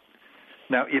schedule.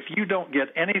 Now, if you don't get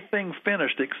anything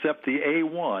finished except the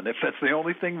A1, if that's the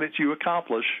only thing that you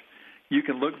accomplish, you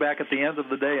can look back at the end of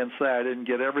the day and say, I didn't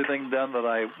get everything done that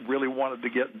I really wanted to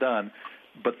get done,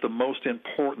 but the most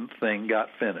important thing got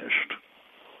finished.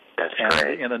 That's and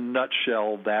great. In a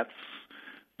nutshell, that's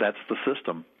the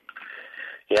system.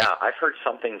 Yeah, I've heard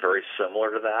something very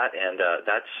similar to that, and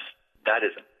that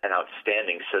is an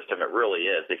outstanding system. It really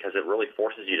is, because it really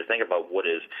forces you to think about what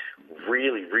is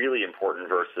really, really important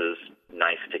versus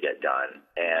nice to get done,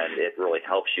 and it really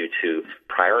helps you to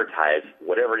prioritize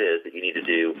whatever it is that you need to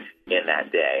do in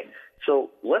that day.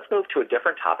 So let's move to a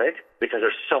different topic, because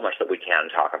there's so much that we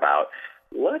can talk about.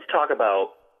 Let's talk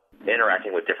about interacting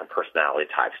with different personality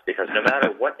types, because no matter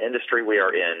what industry we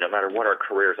are in, no matter what our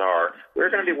careers are,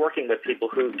 we're going to be working with people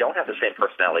who don't have the same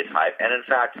personality type, and in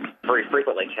fact, very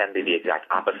frequently can be the exact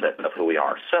opposite of who we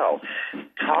are. So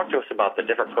talk to us about the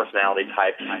different personality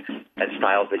types and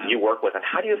styles that you work with, and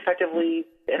how do you effectively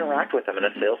interact with them in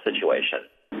a sales situation?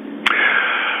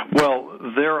 Well,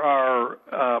 there are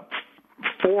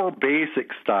 4 basic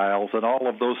styles, and all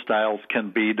of those styles can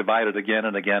be divided again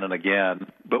and again and again,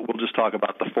 but we'll just talk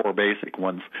about the 4 basic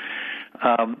ones.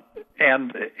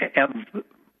 And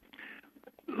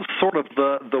sort of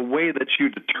the way that you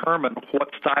determine what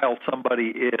style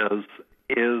somebody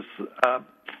is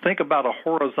think about a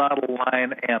horizontal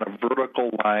line and a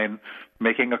vertical line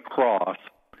making a cross.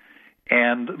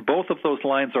 And both of those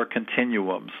lines are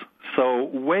continuums. So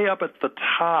way up at the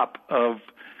top of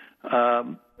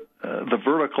the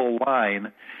vertical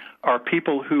line are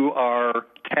people who are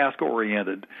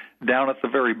task-oriented. Down at the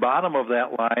very bottom of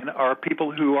that line are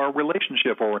people who are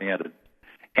relationship-oriented.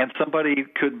 And somebody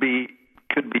could be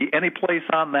any place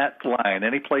on that line,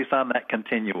 any place on that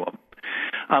continuum.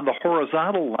 On the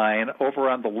horizontal line, over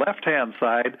on the left-hand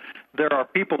side, there are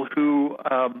people who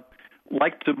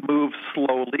like to move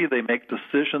slowly. They make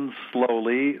decisions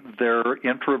slowly. They're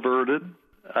introverted.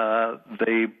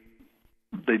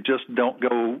 They just don't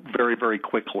go very, very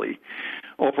quickly.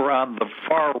 Over on the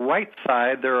far right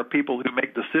side, there are people who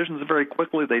make decisions very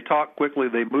quickly. They talk quickly.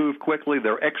 They move quickly.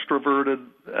 They're extroverted.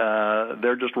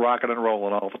 They're just rocking and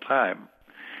rolling all the time.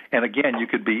 And again, you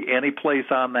could be any place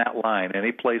on that line,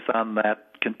 any place on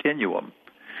that continuum.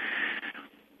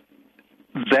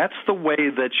 That's the way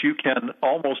that you can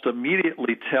almost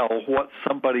immediately tell what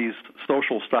somebody's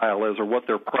social style is, or what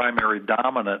their primary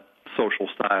dominant social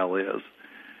style is.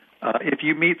 If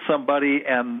you meet somebody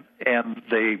and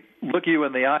they look you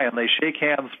in the eye and they shake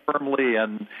hands firmly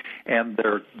and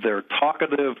they're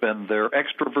talkative and they're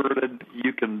extroverted,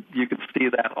 you can see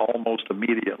that almost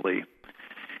immediately.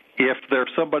 If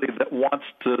there's somebody that wants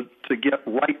to get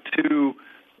right to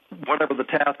whatever the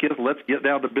task is, let's get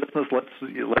down to business, let's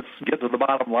get to the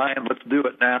bottom line, let's do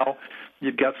it now.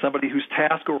 You've got somebody who's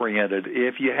task-oriented.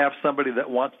 If you have somebody that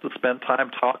wants to spend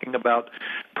time talking about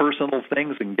personal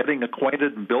things and getting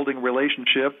acquainted and building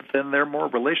relationship, then they're more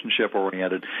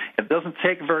relationship-oriented. It doesn't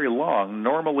take very long.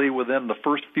 Normally, within the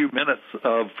first few minutes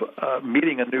of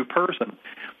meeting a new person,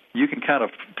 you can kind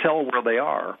of tell where they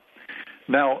are.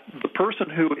 Now, the person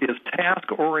who is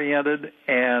task-oriented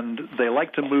and they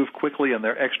like to move quickly and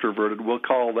they're extroverted, we'll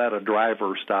call that a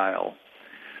driver style.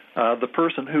 The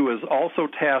person who is also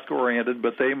task-oriented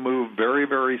but they move very,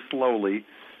 very slowly,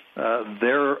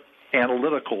 they're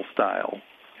analytical style.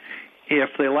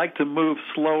 If they like to move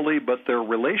slowly but they're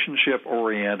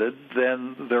relationship-oriented,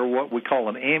 then they're what we call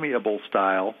an amiable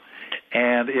style.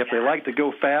 And if they like to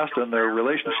go fast and they're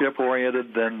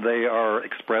relationship-oriented, then they are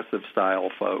expressive style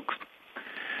folks.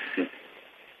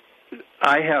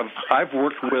 I've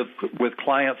worked with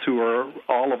clients who are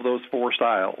all of those 4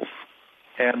 styles,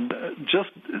 and just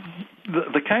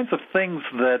the kinds of things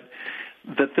that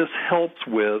this helps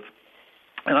with.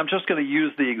 And I'm just going to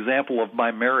use the example of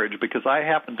my marriage because I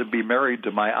happen to be married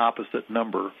to my opposite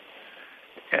number.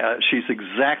 She's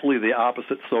exactly the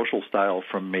opposite social style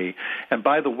from me, and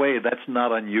by the way, that's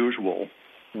not unusual.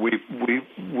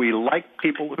 We like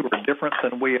people who are different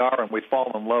than we are, and we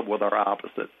fall in love with our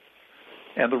opposite.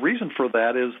 And the reason for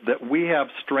that is that we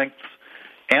have strengths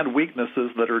and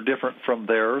weaknesses that are different from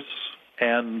theirs,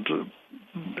 and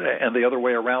the other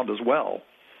way around as well.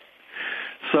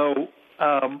 So,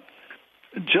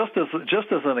 just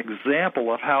as an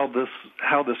example of how this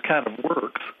kind of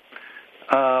works,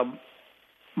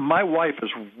 my wife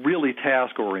is really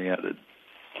task oriented,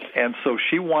 and so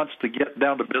she wants to get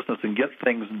down to business and get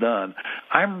things done.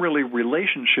 I'm really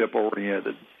relationship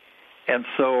oriented, and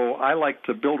so I like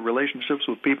to build relationships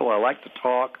with people. I like to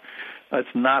talk.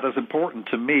 It's not as important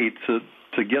to me to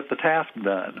get the task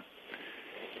done.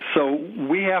 So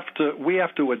we have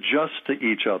to adjust to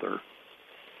each other.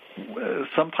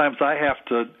 Sometimes I have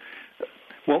to.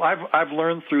 Well, I've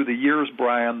learned through the years,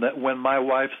 Brian, that when my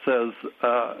wife says,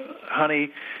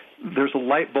 "Honey, there's a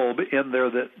light bulb in there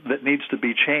that needs to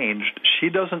be changed," she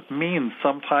doesn't mean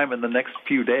sometime in the next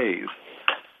few days.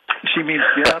 She means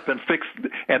get up and fix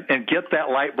and get that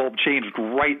light bulb changed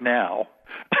right now.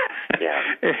 Yeah.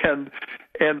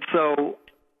 and so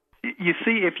you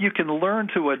see, if you can learn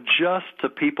to adjust to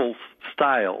people's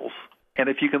styles, and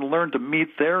if you can learn to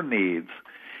meet their needs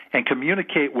and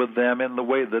communicate with them in the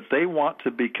way that they want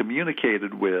to be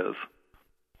communicated with,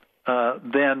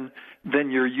 then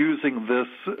you're using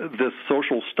this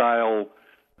social style,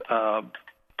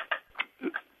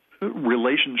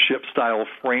 relationship style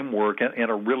framework in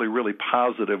a really, really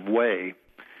positive way.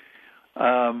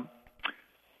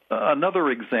 Another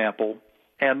example,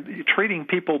 and treating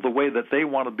people the way that they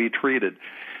want to be treated.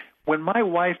 When my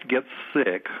wife gets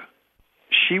sick,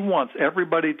 she wants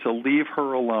everybody to leave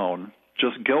her alone.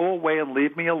 Just go away and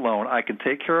leave me alone. I can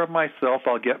take care of myself.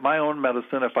 I'll get my own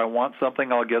medicine. If I want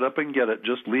something, I'll get up and get it.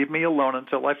 Just leave me alone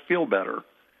until I feel better.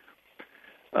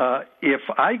 If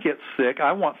I get sick,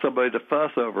 I want somebody to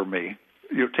fuss over me.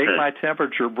 You take my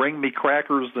temperature, bring me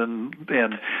crackers and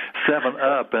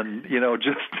 7-Up, and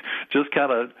just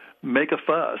kind of make a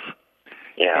fuss.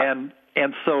 Yeah.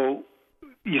 And so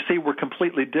you see, we're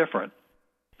completely different.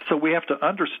 So we have to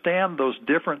understand those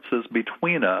differences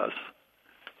between us,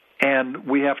 and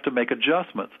we have to make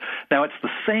adjustments. Now, it's the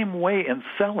same way in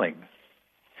selling.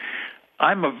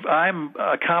 I'm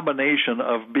a combination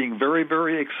of being very,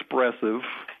 very expressive.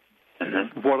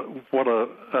 What a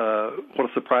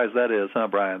surprise that is, huh,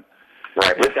 Brian?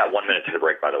 Right. We've got 1 minute to the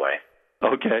break, by the way.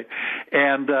 Okay.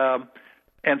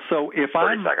 And so if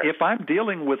I'm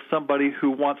dealing with somebody who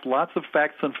wants lots of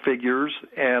facts and figures,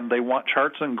 and they want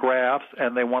charts and graphs,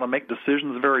 and they want to make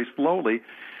decisions very slowly,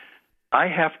 I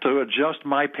have to adjust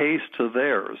my pace to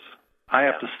theirs. I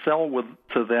have to sell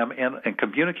to them and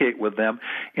communicate with them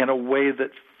in a way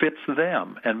that fits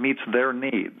them and meets their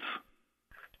needs.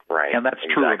 Right. And that's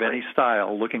true of any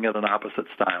style, looking at an opposite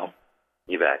style.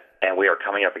 You bet. And we are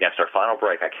coming up against our final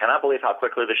break. I cannot believe how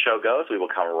quickly the show goes. We will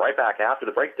come right back after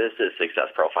the break. This is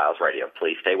Success Profiles Radio.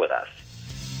 Please stay with us.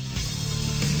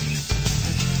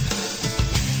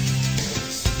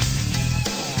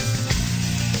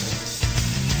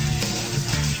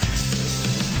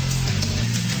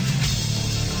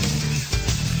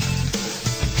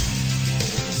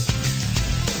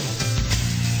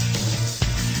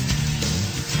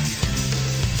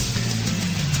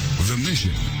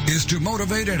 Is to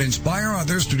motivate and inspire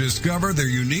others to discover their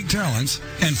unique talents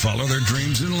and follow their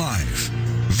dreams in life.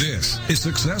 This is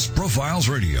Success Profiles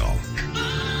Radio.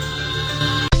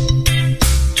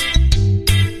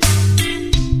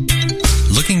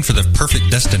 Looking for the perfect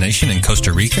destination in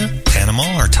Costa Rica,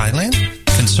 Panama, or Thailand?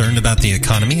 Concerned about the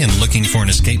economy and looking for an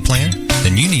escape plan?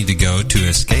 Then you need to go to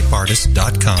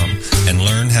escapeartist.com and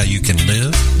learn how you can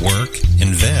live, work,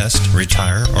 invest,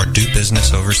 retire, or do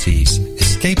business overseas.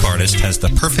 Escape Artist has the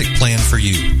perfect plan for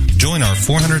you. Join our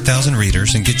 400,000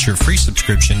 readers and get your free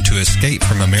subscription to Escape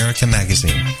from America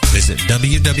magazine. Visit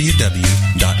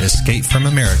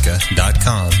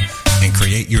www.escapefromamerica.com and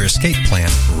create your escape plan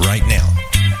right now.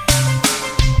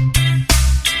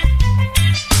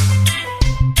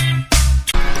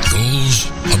 Goals,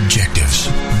 objectives,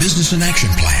 business and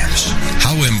action plans.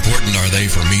 How important are they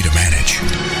for me to manage?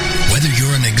 Whether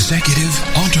you're an executive,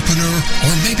 entrepreneur,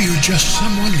 or maybe you're just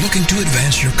someone looking to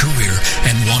advance your career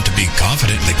and want to be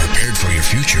confidently prepared for your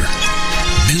future,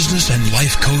 business and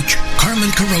life coach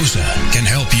Carmen Carroza can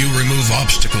help you remove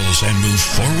obstacles and move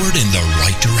forward in the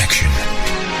right direction.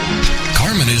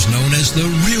 Carmen is known as the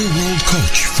real-world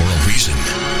coach for a reason.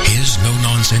 His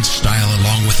no-nonsense style,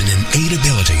 along with an innate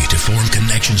ability to form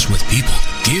connections with people,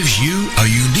 gives you a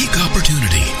unique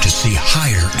opportunity to see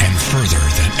higher and further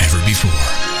than ever before.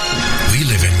 We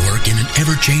live and work in an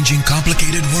ever ever-changing,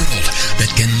 complicated world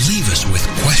that can leave us with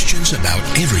questions about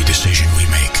every decision we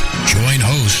make. Join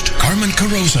host Carmen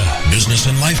Carroza, business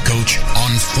and life coach,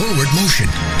 on Forward Motion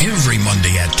every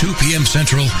Monday at 2 p.m.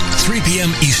 Central, 3 p.m.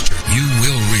 Eastern. You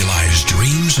will realize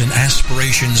dreams and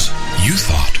aspirations you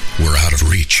thought were out of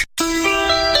reach.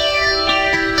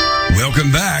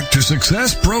 Welcome back to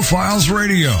Success Profiles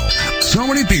Radio. So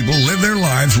many people live their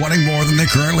lives wanting more than they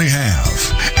currently have.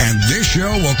 And this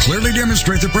show will clearly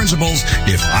demonstrate the principles,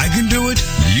 if I can do it,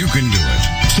 you can do it.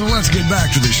 So let's get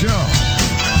back to the show.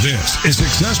 This is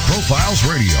Success Profiles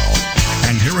Radio.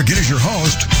 And here again is your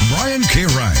host, Brian K.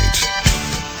 Wright.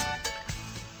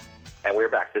 And we're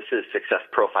back. This is Success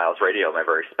Profiles Radio. My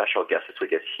very special guest this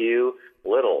week is Hugh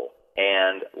Liddle.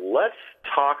 And let's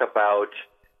talk about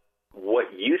what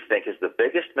you think is the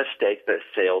biggest mistake that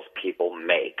salespeople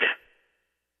make.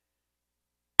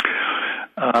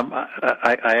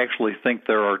 I actually think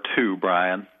there are two,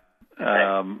 Brian.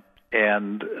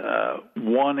 And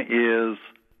one is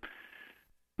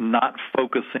not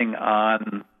focusing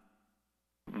on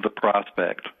the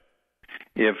prospect.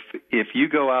 If you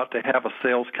go out to have a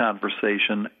sales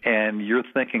conversation and you're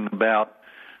thinking about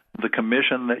the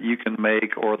commission that you can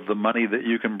make or the money that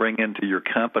you can bring into your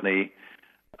company,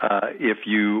 if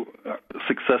you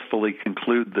successfully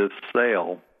conclude this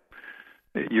sale,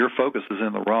 your focus is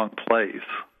in the wrong place.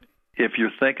 If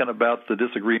you're thinking about the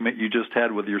disagreement you just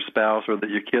had with your spouse or that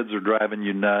your kids are driving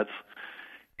you nuts,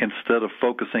 instead of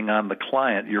focusing on the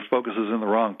client, your focus is in the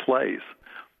wrong place.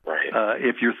 Right.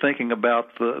 If you're thinking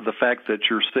about the fact that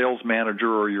your sales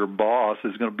manager or your boss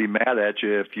is going to be mad at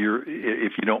you if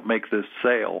you don't make this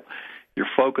sale, your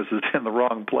focus is in the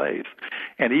wrong place.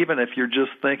 And even if you're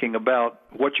just thinking about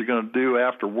what you're going to do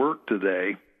after work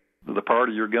today, the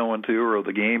party you're going to or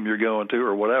the game you're going to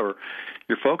or whatever,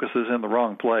 your focus is in the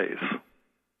wrong place.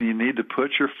 You need to put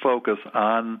your focus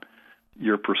on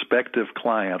your prospective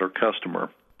client or customer.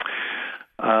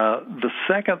 The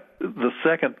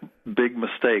second big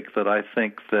mistake that I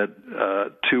think that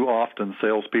too often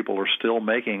salespeople are still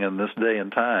making in this day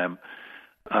and time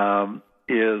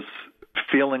is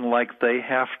feeling like they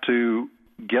have to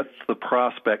get the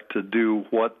prospect to do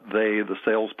what the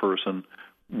salesperson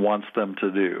wants them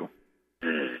to do.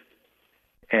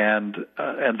 And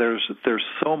there's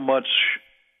so much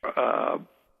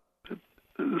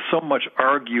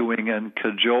arguing and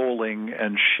cajoling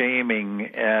and shaming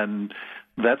and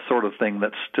that sort of thing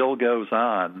that still goes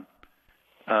on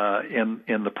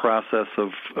in the process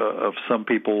of some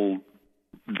people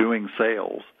doing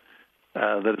sales.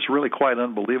 That it's really quite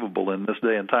unbelievable in this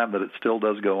day and time that it still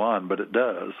does go on, but it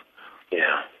does.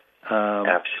 Yeah,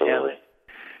 absolutely.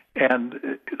 And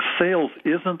sales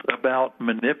isn't about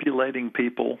manipulating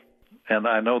people. And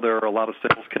I know there are a lot of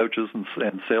sales coaches and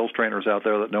sales trainers out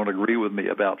there that don't agree with me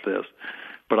about this.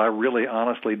 But I really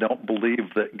honestly don't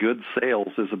believe that good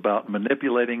sales is about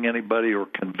manipulating anybody or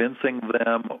convincing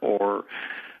them or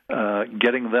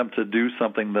getting them to do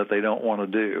something that they don't want to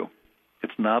do.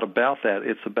 It's not about that.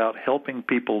 It's about helping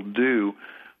people do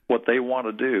what they want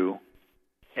to do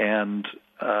and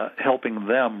helping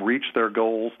them reach their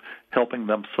goals, helping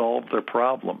them solve their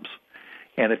problems.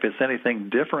 And if it's anything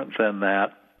different than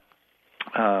that,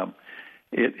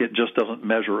 it just doesn't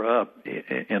measure up,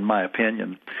 in my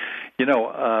opinion. You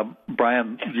know,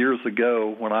 Brian, years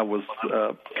ago when I was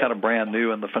kind of brand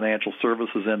new in the financial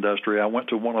services industry, I went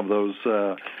to one of those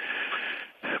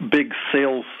big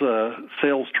sales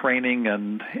training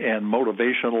and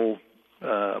motivational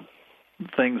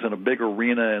things in a big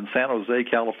arena in San Jose,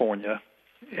 California.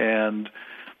 And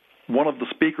one of the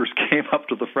speakers came up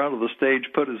to the front of the stage,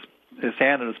 put his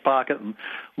hand in his pocket and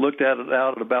looked at it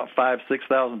out at about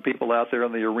 5,000-6,000 people out there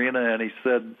in the arena, and he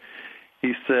said,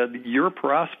 your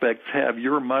prospects have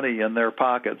your money in their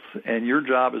pockets, and your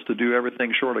job is to do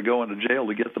everything short of going to jail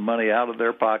to get the money out of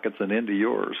their pockets and into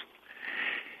yours.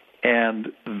 And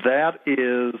that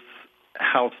is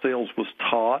how sales was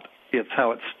taught. It's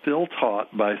how it's still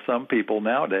taught by some people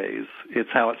nowadays. It's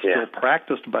how it's still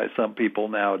practiced by some people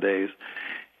nowadays.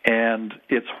 And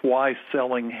it's why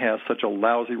selling has such a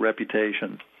lousy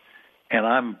reputation. And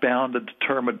I'm bound and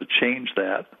determined to change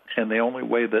that. And the only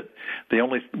way that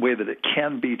it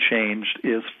can be changed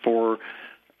is for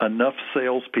enough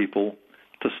salespeople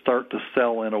to start to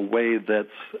sell in a way that's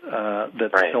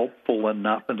helpful and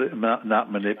not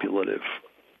manipulative.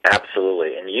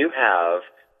 Absolutely. And you have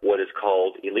what is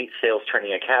called Elite Sales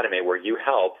Training Academy, where you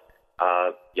help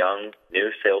young, new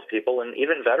salespeople and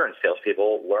even veteran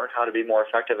salespeople learn how to be more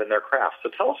effective in their craft. So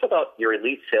tell us about your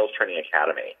Elite Sales Training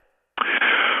Academy.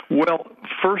 Well,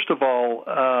 first of all,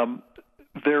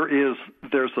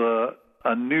 there's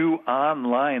a new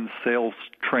online sales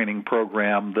training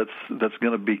program that's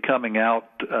going to be coming out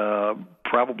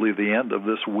probably the end of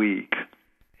this week.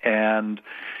 And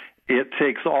it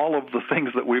takes all of the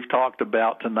things that we've talked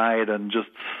about tonight and just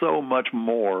so much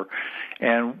more.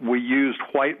 And we used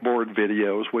whiteboard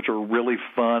videos, which are really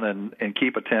fun and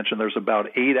keep attention. There's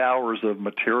about 8 hours of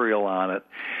material on it.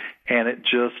 And it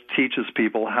just teaches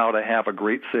people how to have a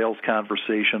great sales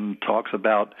conversation, talks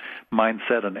about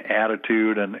mindset and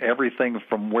attitude and everything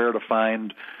from where to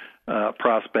find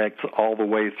prospects all the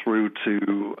way through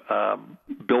to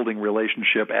building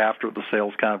relationship after the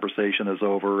sales conversation is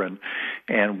over. And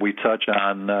we touch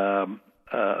on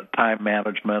time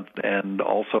management and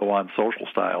also on social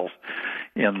styles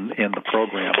in the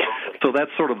program. So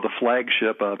that's sort of the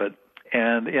flagship of it.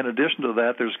 And in addition to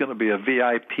that, there's going to be a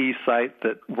VIP site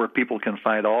where people can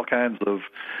find all kinds of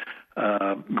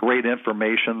great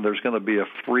information. There's going to be a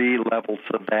free level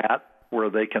to that where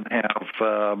they can have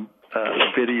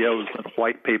videos and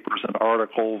white papers and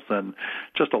articles and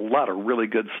just a lot of really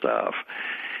good stuff.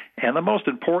 And the most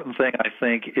important thing, I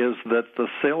think, is that the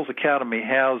Sales Academy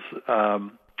has a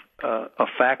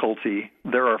faculty.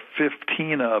 There are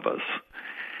 15 of us.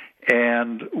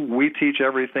 And we teach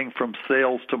everything from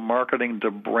sales to marketing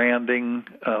to branding,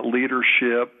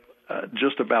 leadership,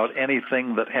 just about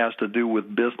anything that has to do with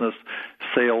business,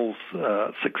 sales,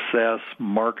 success,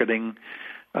 marketing.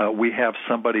 We have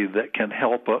somebody that can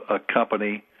help a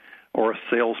company or a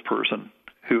salesperson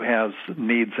who has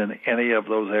needs in any of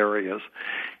those areas.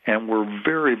 And we're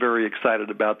very, very excited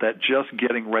about that, just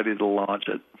getting ready to launch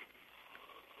it.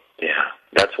 Yeah,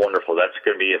 that's wonderful. That's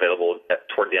going to be available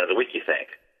toward the end of the week, you think?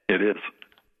 It is.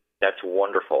 That's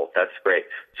wonderful. That's great.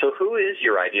 So who is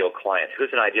your ideal client?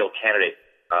 Who's an ideal candidate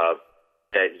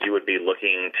that you would be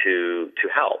looking to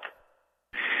help?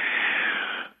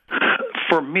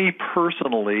 For me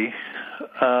personally,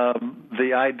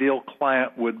 the ideal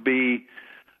client would be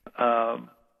a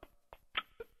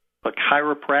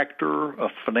chiropractor, a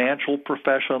financial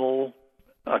professional,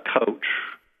 a coach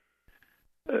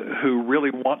who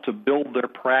really want to build their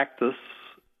practice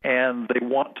and they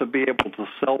want to be able to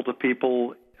sell to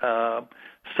people,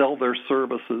 sell their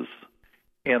services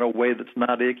in a way that's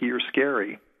not icky or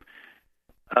scary.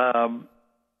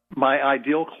 My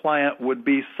ideal client would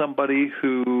be somebody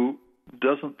who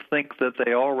doesn't think that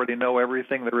they already know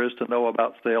everything there is to know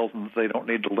about sales and that they don't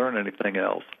need to learn anything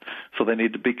else. So they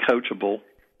need to be coachable,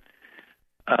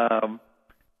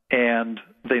 and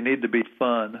they need to be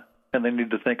fun, and they need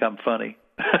to think I'm funny.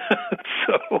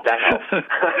 So that helps.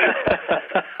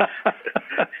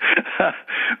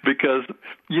 Because,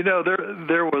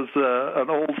 there was an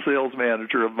old sales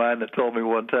manager of mine that told me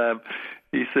one time,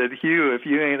 he said, Hugh, if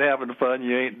you ain't having fun,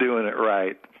 you ain't doing it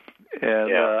right. And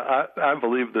yeah. I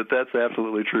believe that that's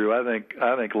absolutely true. I think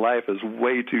life is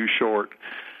way too short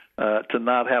to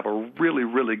not have a really,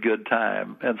 really good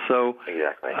time. And so,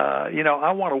 exactly.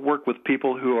 I want to work with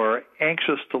people who are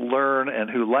anxious to learn and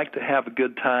who like to have a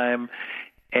good time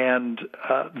and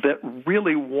that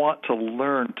really want to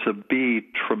learn to be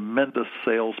tremendous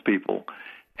salespeople.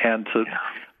 And to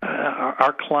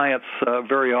our clients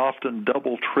very often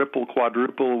double, triple,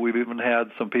 quadruple. We've even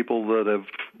had some people that have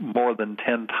more than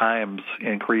 10 times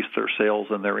increased their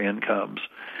sales and their incomes.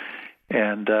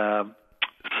 And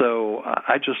so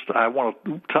I want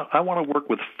to work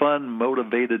with fun,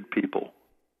 motivated people.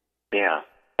 Yeah,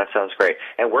 that sounds great.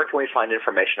 And where can we find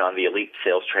information on the Elite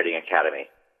Sales Trading Academy?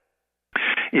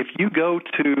 If you go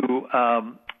to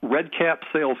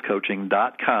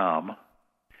redcapsalescoaching.com,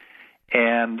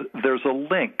 and there's a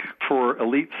link for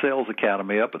Elite Sales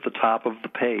Academy up at the top of the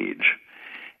page,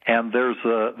 and there's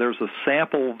a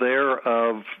sample there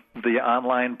of the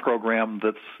online program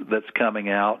that's coming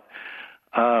out.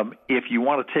 If you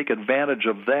want to take advantage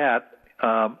of that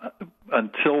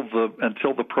until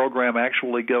the program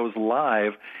actually goes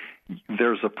live,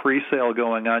 there's a pre-sale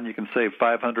going on. You can save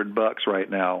 $500 right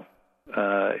now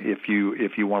if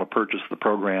you want to purchase the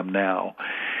program now.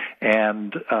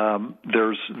 And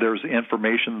there's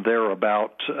information there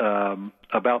about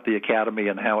the academy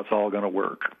and how it's all going to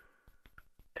work.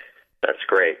 That's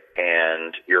great.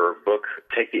 And your book,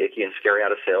 Take the Icky and Scary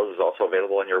Out of Sales, is also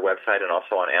available on your website and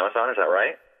also on Amazon. Is that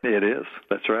right? It is.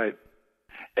 That's right.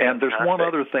 And there's one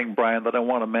other thing, Brian, that I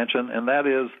want to mention, and that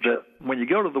is that when you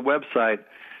go to the website,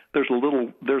 there's a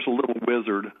little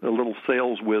wizard, a little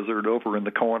sales wizard over in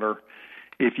the corner.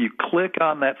 If you click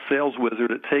on that sales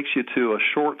wizard, it takes you to a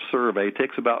short survey. It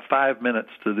takes about 5 minutes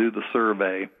to do the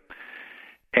survey.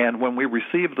 And when we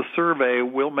receive the survey,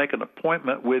 we'll make an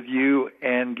appointment with you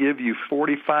and give you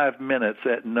 45 minutes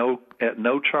at no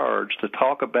charge to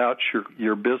talk about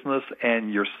your business and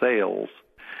your sales.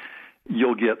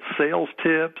 You'll get sales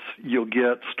tips. You'll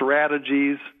get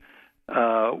strategies.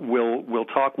 We'll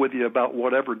talk with you about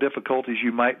whatever difficulties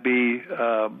you might be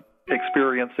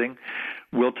experiencing.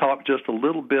 We'll talk just a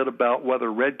little bit about whether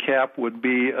RedCap would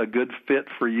be a good fit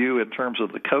for you in terms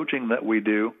of the coaching that we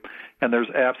do. And there's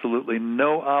absolutely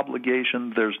no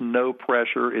obligation. There's no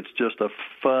pressure. It's just a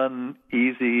fun,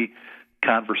 easy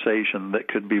conversation that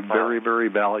could be very, very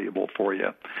valuable for you.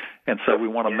 And so we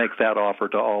want to make that offer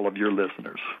to all of your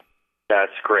listeners.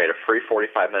 That's great. A free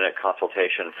 45-minute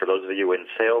consultation for those of you in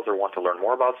sales or want to learn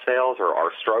more about sales or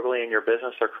are struggling in your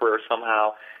business or career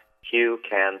somehow. Hugh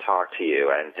can talk to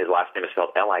you, and his last name is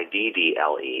spelled Liddle,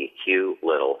 Hugh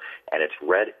Liddle, and it's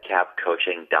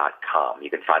redcapcoaching.com.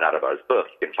 You can find out about his book.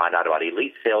 You can find out about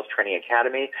Elite Sales Training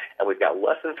Academy, and we've got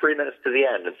less than 3 minutes to the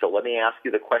end, and so let me ask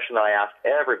you the question that I ask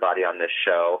everybody on this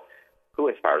show. Who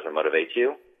inspires and motivates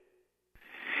you?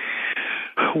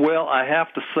 Well, I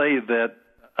have to say that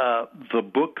the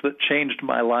book that changed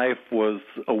my life was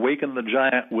Awaken the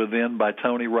Giant Within by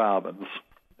Tony Robbins.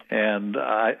 And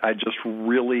I just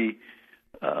really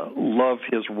love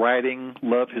his writing,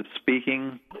 love his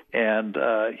speaking, and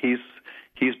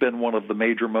he's been one of the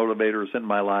major motivators in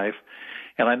my life.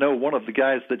 And I know one of the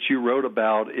guys that you wrote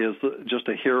about is just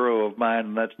a hero of mine,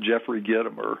 and that's Jeffrey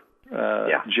Gitomer.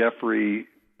 Jeffrey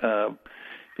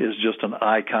is just an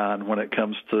icon when it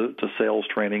comes to sales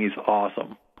training. He's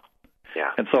awesome.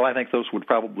 Yeah. And so I think those would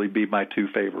probably be my two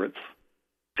favorites.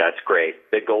 That's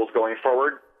great. Big goals going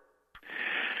forward?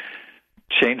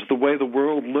 Change the way the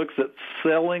world looks at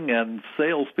selling and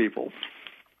salespeople.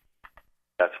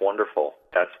 That's wonderful.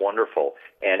 That's wonderful.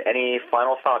 And any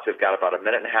final thoughts? We've got about a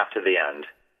minute and a half to the end.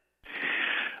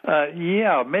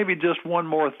 Yeah, maybe just one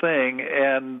more thing,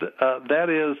 and that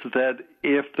is that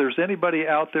if there's anybody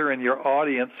out there in your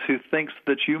audience who thinks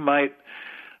that you might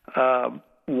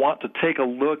want to take a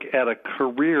look at a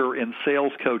career in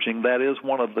sales coaching, that is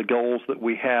one of the goals that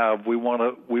we have. We want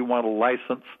to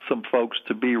license some folks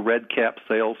to be RedCap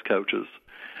sales coaches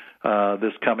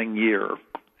this coming year.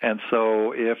 And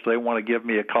so if they want to give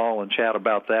me a call and chat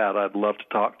about that, I'd love to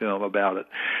talk to them about it.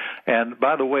 And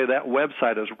by the way, that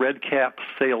website is RedCap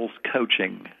Sales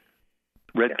Coaching,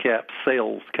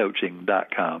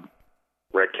 redcapsalescoaching.com.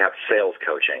 RedCap Sales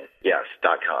Coaching, yes,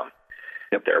 .com.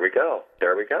 Yep. There we go.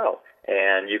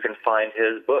 And you can find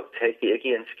his book, Take the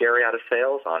Icky and Scary Out of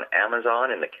Sales, on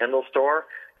Amazon in the Kindle store.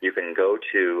 You can go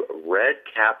to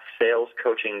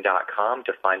redcapsalescoaching.com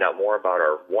to find out more about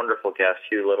our wonderful guest,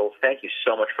 Hugh Liddle. Thank you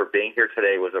so much for being here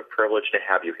today. It was a privilege to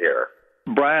have you here.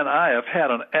 Brian, I have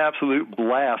had an absolute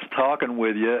blast talking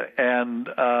with you, and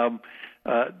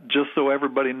just so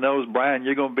everybody knows, Brian,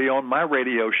 you're going to be on my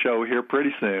radio show here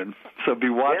pretty soon, so be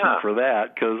watching for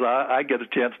that, because I get a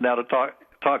chance now to talk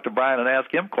to Brian and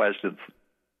ask him questions.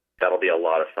 That'll be a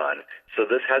lot of fun. So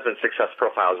this has been Success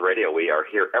Profiles Radio. We are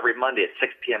here every Monday at 6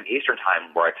 p.m. Eastern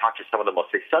Time, where I talk to some of the most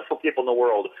successful people in the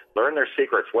world, learn their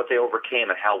secrets, what they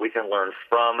overcame, and how we can learn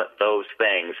from those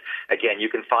things. Again, you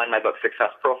can find my book,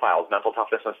 Success Profiles, Mental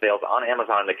Toughness and Sales, on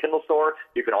Amazon in the Kindle store.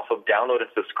 You can also download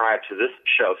and subscribe to this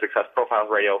show, Success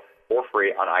Profiles Radio, for free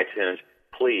on iTunes.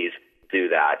 Please do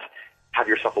that. Have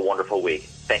yourself a wonderful week.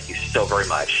 Thank you so very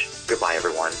much. Goodbye,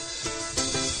 everyone.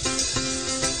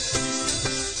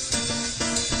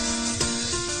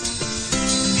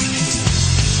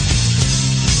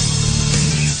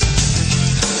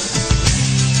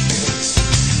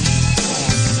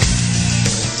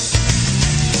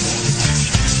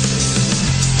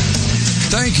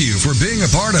 Thank you for being a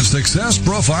part of Success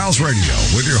Profiles Radio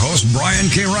with your host, Brian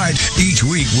K. Wright. Each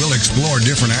week, we'll explore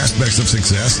different aspects of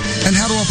success and how to